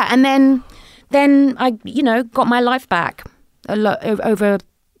 yeah. And then I, got my life back a lot over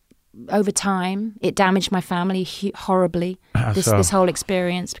time. It damaged my family horribly, this whole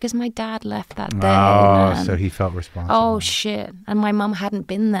experience, because my dad left that day. Oh, so he felt responsible. Oh, shit. And my mum hadn't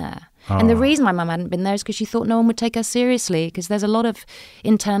been there. And the reason my mum hadn't been there is because she thought no one would take her seriously, because there's a lot of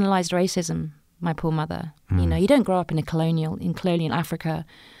internalized racism. My poor mother. You don't grow up in colonial Africa,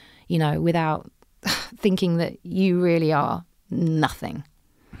 without thinking that you really are nothing.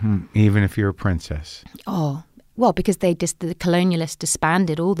 Even if you're a princess. Oh, well, because the colonialists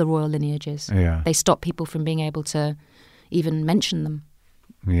disbanded all the royal lineages. Yeah. They stopped people from being able to even mention them.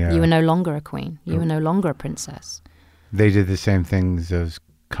 Yeah. You were no longer a queen. You were no longer a princess. They did the same things those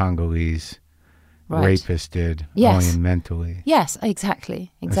Congolese rapists did, only mentally. Yes,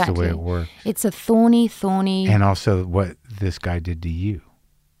 exactly. That's the way it works. It's a thorny... And also what this guy did to you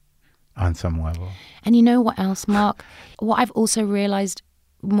on some level. And you know what else, Mark? What I've also realized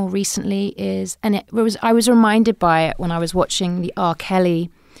more recently is, I was reminded by it when I was watching the R. Kelly,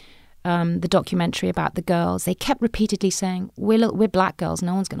 the documentary about the girls. They kept repeatedly saying, we're black girls,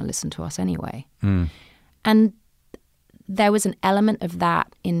 no one's going to listen to us anyway. And there was an element of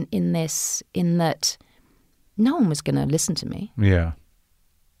that in that no one was going to listen to me. Yeah.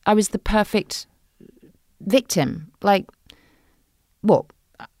 I was the perfect victim. Like, well,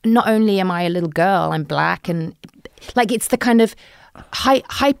 not only am I a little girl, I'm black, and like it's the kind of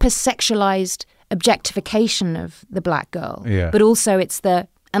hyper-sexualized objectification of the black girl. Yeah. But also it's and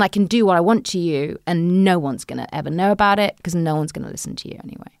I can do what I want to you and no one's going to ever know about it because no one's going to listen to you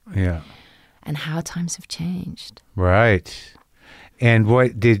anyway. Yeah. And how times have changed. Right. And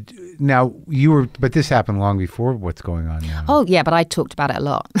but this happened long before what's going on now. Oh, yeah, but I talked about it a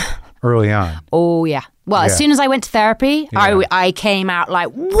lot. Early on. Oh, yeah. Well, as soon as I went to therapy, I came out like,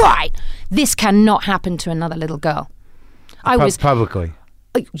 right, this cannot happen to another little girl. I was publicly.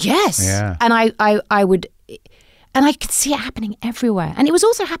 Yes. Yeah. And I would... And I could see it happening everywhere. And it was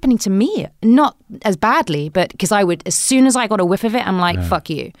also happening to me, not as badly, but because I would, as soon as I got a whiff of it, I'm like, fuck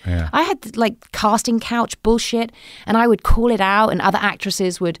you. Yeah. I had like casting couch bullshit and I would call it out and other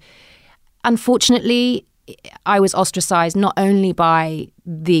actresses would. Unfortunately, I was ostracized not only by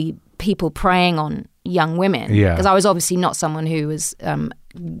the people preying on young women, because I was obviously not someone who was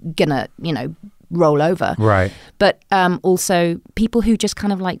gonna, roll over. Right. But also people who just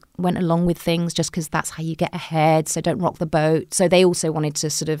kind of like went along with things just because that's how you get ahead, so don't rock the boat. So they also wanted to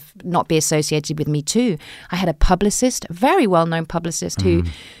sort of not be associated with me too. I had a publicist, a very well-known publicist who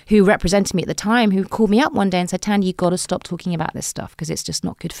represented me at the time, who called me up one day and said, Thandie, you got to stop talking about this stuff because it's just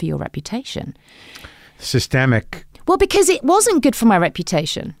not good for your reputation. Systemic. Well, because it wasn't good for my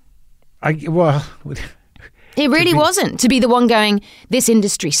reputation. It really wasn't. To be the one going, this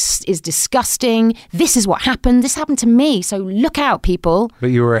industry is disgusting. This is what happened. This happened to me. So look out, people.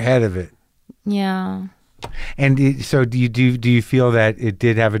 But you were ahead of it. Yeah. And so do you feel that it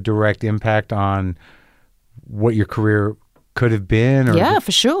did have a direct impact on what your career could have been? Or yeah,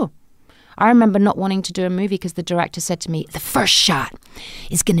 for sure. I remember not wanting to do a movie because the director said to me, the first shot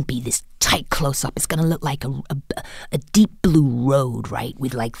is going to be this tight close-up. It's going to look like a deep blue road, right?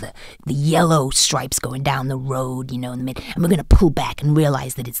 With like the yellow stripes going down the road, in the middle. And we're going to pull back and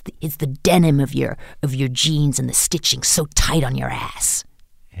realize that it's the denim of your jeans and the stitching so tight on your ass.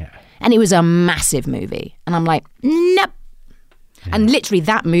 Yeah. And it was a massive movie. And I'm like, nope. Yeah. And literally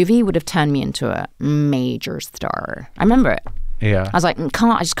that movie would have turned me into a major star. I remember it. Yeah. I was like,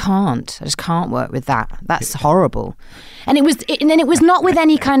 I just can't work with that. That's horrible. And it was not with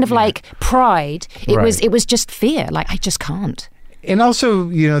any kind of like pride. It was just fear. Like, I just can't. And also,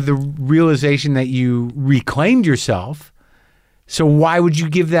 the realization that you reclaimed yourself. So why would you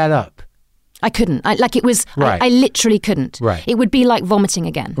give that up? I couldn't. I literally couldn't. Right. It would be like vomiting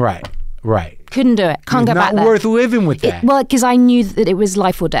again. Right. Couldn't do it. Can't go back there. Not worth living with that. Because I knew that it was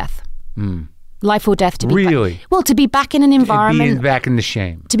life or death. Life or death to be to be back in an environment. Being back in the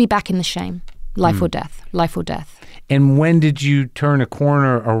shame. To be back in the shame. Life or death. Life or death. And when did you turn a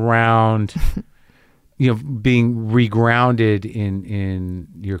corner around being regrounded in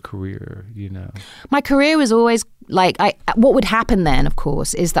your career, My career was always like what would happen then, of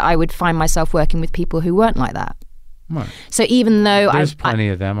course, is that I would find myself working with people who weren't like that. Right. So even though there's plenty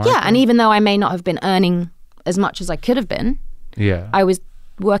of them. And even though I may not have been earning as much as I could have been, I was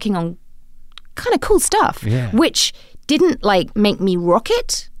working on kind of cool stuff, which didn't like make me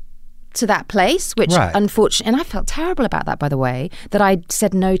rocket to that place, which unfortunately, and I felt terrible about that, by the way, that I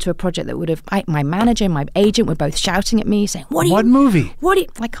said no to a project that would have, my manager and my agent were both shouting at me saying, what movie?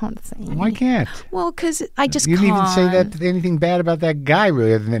 I can't say. Why can't? Well, because I just you can't. You didn't even say anything bad about that guy,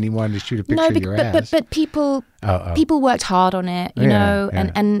 really, other than he wanted to shoot a picture of your ass. But people worked hard on it, you know,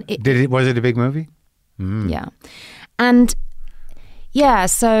 and it... Was it a big movie? Yeah. And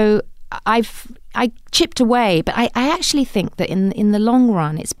so I chipped away, but I actually think that in the long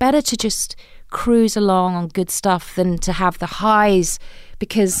run, it's better to just cruise along on good stuff than to have the highs,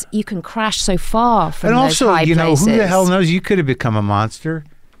 because you can crash so far from those high places. And also, who the hell knows? You could have become a monster.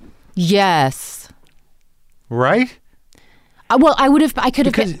 Yes. Right? Well, I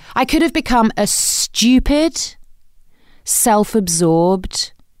could have become a stupid,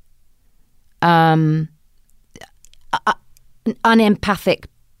 self-absorbed, unempathic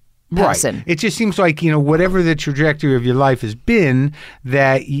person. Right. It just seems like, whatever the trajectory of your life has been,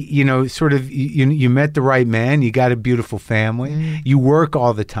 that, sort of you met the right man, you got a beautiful family, you work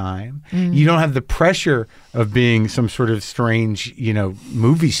all the time, you don't have the pressure of being some sort of strange,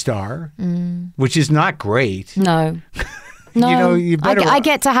 movie star, which is not great. No. No. You better... I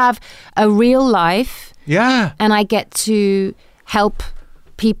get to have a real life. Yeah. And I get to help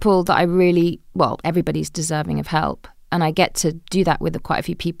people that I really, everybody's deserving of help. And I get to do that with quite a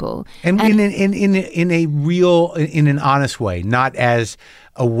few people, and in a real, in an honest way, not as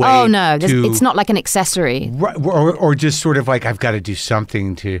a way. Oh no, it's not like an accessory, or just sort of like I've got to do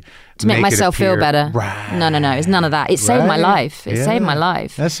something to make myself feel better. Right? No, it's none of that. It saved my life. It saved my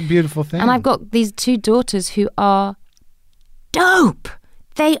life. That's a beautiful thing. And I've got these 2 daughters who are dope.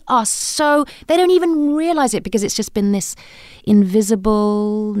 They are they don't even realize it because it's just been this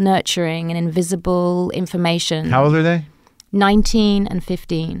invisible nurturing and invisible information. How old are they? 19 and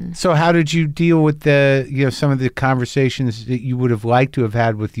 15. So how did you deal with some of the conversations that you would have liked to have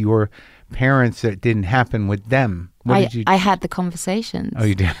had with your parents that didn't happen with them? I had the conversations. Oh,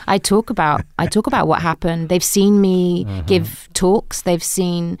 you did? I talk about what happened. They've seen me give talks. They've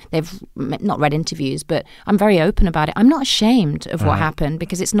not read interviews, but I'm very open about it. I'm not ashamed of what happened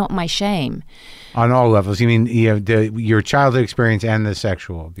because it's not my shame. On all levels. You mean your childhood experience and the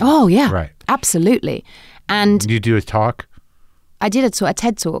sexual abuse? Oh, yeah. Right. Absolutely. And you do a talk? I did a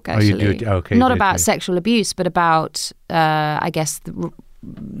TED talk, actually. Oh, you do? Okay. Not about sexual abuse, but about, I guess,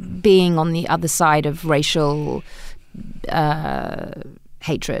 being on the other side of racial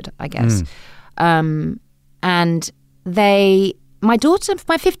hatred, I guess. And my daughter,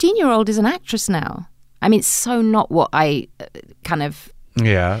 my 15-year-old is an actress now. I mean, it's so not what I kind of...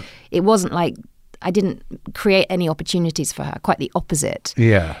 Yeah. It wasn't like... I didn't create any opportunities for her, quite the opposite.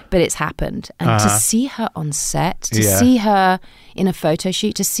 Yeah. But it's happened. And to see her on set, to see her in a photo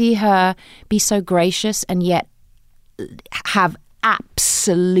shoot, to see her be so gracious and yet have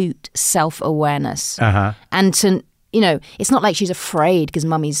absolute self-awareness. And to, it's not like she's afraid because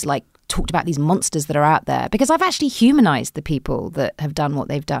mummy's like talked about these monsters that are out there, because I've actually humanized the people that have done what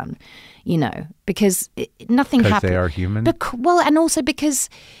they've done, because nothing happened. Because they are human? And also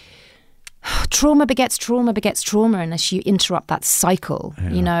because... trauma begets trauma begets trauma unless you interrupt that cycle,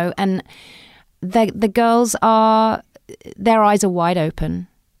 and the girls their eyes are wide open.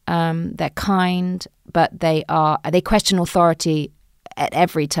 They're kind, but they question authority at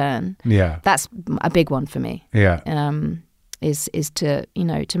every turn. Yeah. That's a big one for me. Yeah. Is to,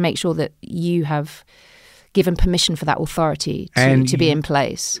 to make sure that you have given permission for that authority to be in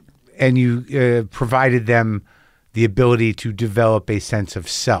place. And you provided them the ability to develop a sense of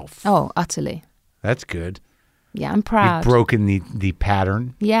self. Oh, utterly. That's good. Yeah, I'm proud. You've broken the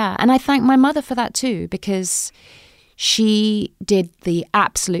pattern. Yeah, and I thank my mother for that too, because she did the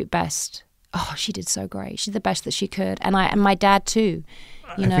absolute best. Oh, she did so great. She did the best that she could. And my dad too.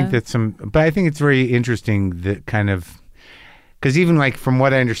 I think but I think it's very interesting that kind of, because even like from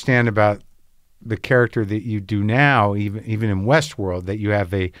what I understand about the character that you do now, even in Westworld, that you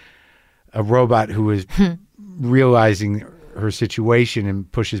have a robot who is realizing her situation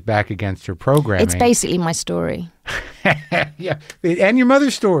and pushes back against her programming. It's basically my story. Yeah, and your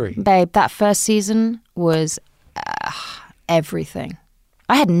mother's story. Babe, that first season was everything.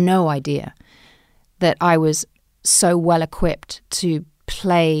 I had no idea that I was so well equipped to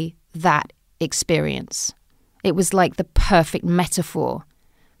play that experience. It was like the perfect metaphor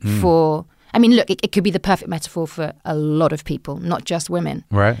for... I mean, look, it could be the perfect metaphor for a lot of people, not just women.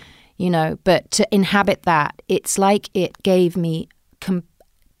 Right. But to inhabit that, it's like it gave me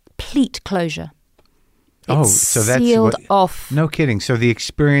complete closure. So that's sealed off. No kidding. So the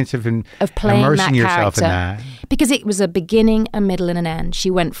experience of playing immersing that yourself character, in that, because it was a beginning, a middle, and an end.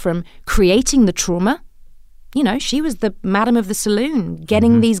 She went from creating the trauma. She was the madam of the saloon,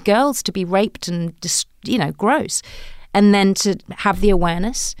 getting these girls to be raped and just, gross, and then to have the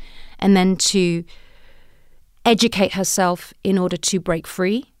awareness, and then to educate herself in order to break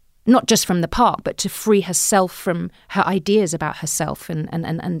free. Not just from the park, but to free herself from her ideas about herself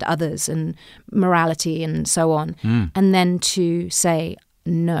and others and morality and so on. And then to say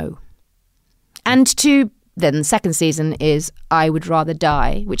no. And then the second season is I Would Rather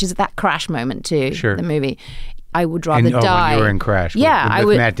Die, which is that crash moment too, the movie. I would rather die. When you were in Crash with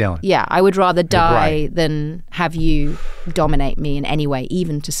Matt Dillon. Yeah, I would rather die than have you dominate me in any way,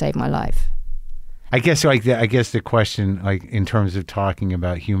 even to save my life. I guess the question, like in terms of talking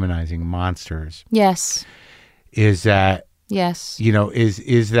about humanizing monsters, yes, is that yes,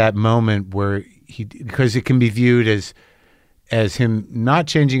 is that moment where because it can be viewed as him not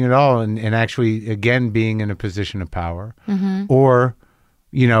changing at all and actually again being in a position of power, or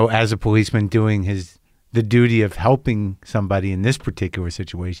as a policeman doing the duty of helping somebody in this particular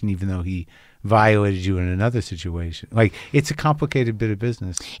situation, even though he violated you in another situation. Like, it's a complicated bit of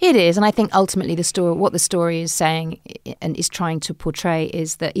business. It is, and I think ultimately what the story is saying and is trying to portray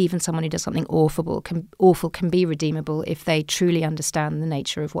is that even someone who does something awful can be redeemable if they truly understand the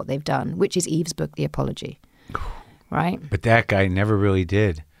nature of what they've done, which is Eve's book, The Apology. Right? But that guy never really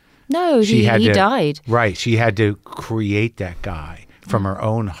did. No, he died. Right. She had to create that guy from her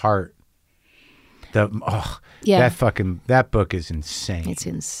own heart. That book is insane. It's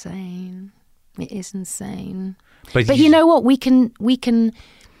insane. It is insane. But you know what? We can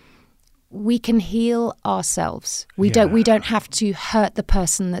heal ourselves. We don't have to hurt the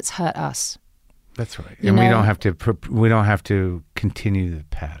person that's hurt us. That's right. And we don't have to continue the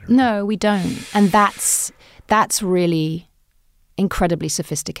pattern. No, we don't. And that's really incredibly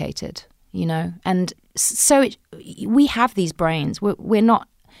sophisticated, And so we have these brains. We're not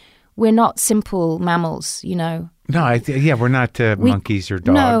simple mammals, No, we're not monkeys or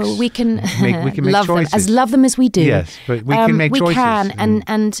dogs. No, we can make love choices. love them as we do. Yes, but we can make choices. We can,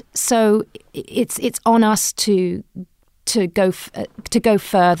 and so it's on us to go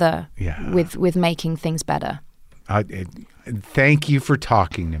further with making things better. Thank you for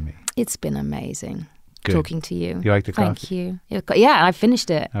talking to me. It's been amazing. Good. Talking to you. You like the coffee? Thank you. Yeah, I finished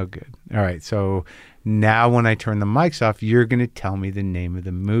it. Oh, good. All right. So now when I turn the mics off, you're going to tell me the name of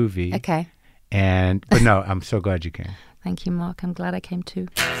the movie. Okay. But no, I'm so glad you came. Thank you, Mark. I'm glad I came too.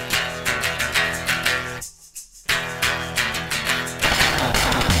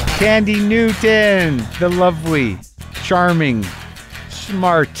 Thandie Newton, the lovely, charming,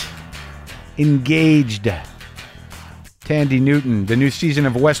 smart, engaged Thandie Newton. The new season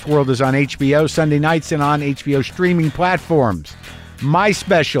of Westworld is on HBO Sunday nights and on HBO streaming platforms. My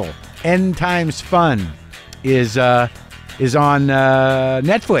special, End Times Fun, is on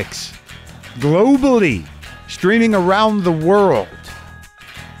Netflix globally, streaming around the world.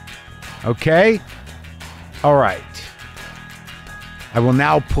 Okay? All right. I will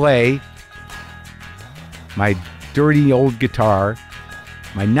now play my dirty old guitar,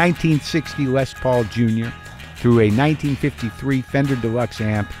 my 1960 Les Paul Jr., through a 1953 Fender Deluxe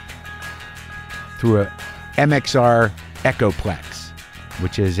amp, through a MXR Echoplex,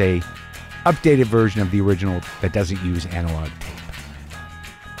 which is a updated version of the original that doesn't use analog tape.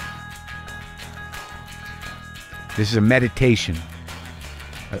 This is a meditation,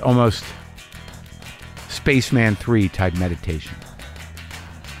 almost Spaceman 3 type meditation,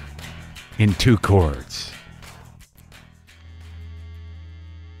 in 2 chords.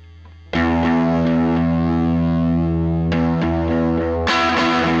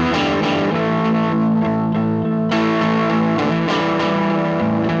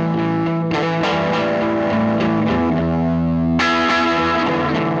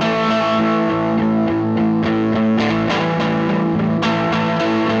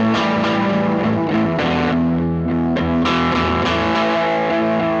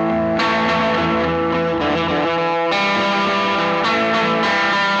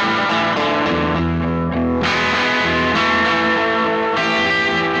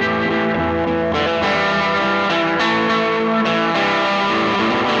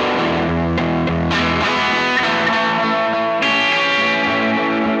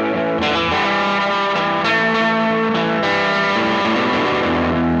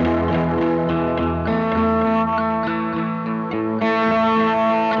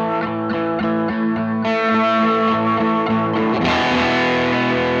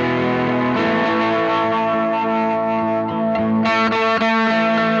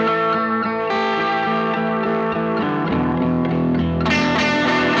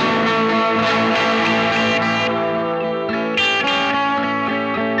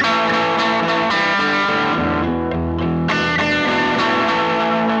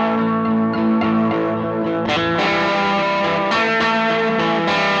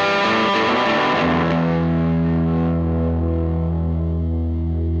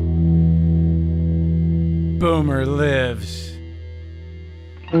 Boomer lives.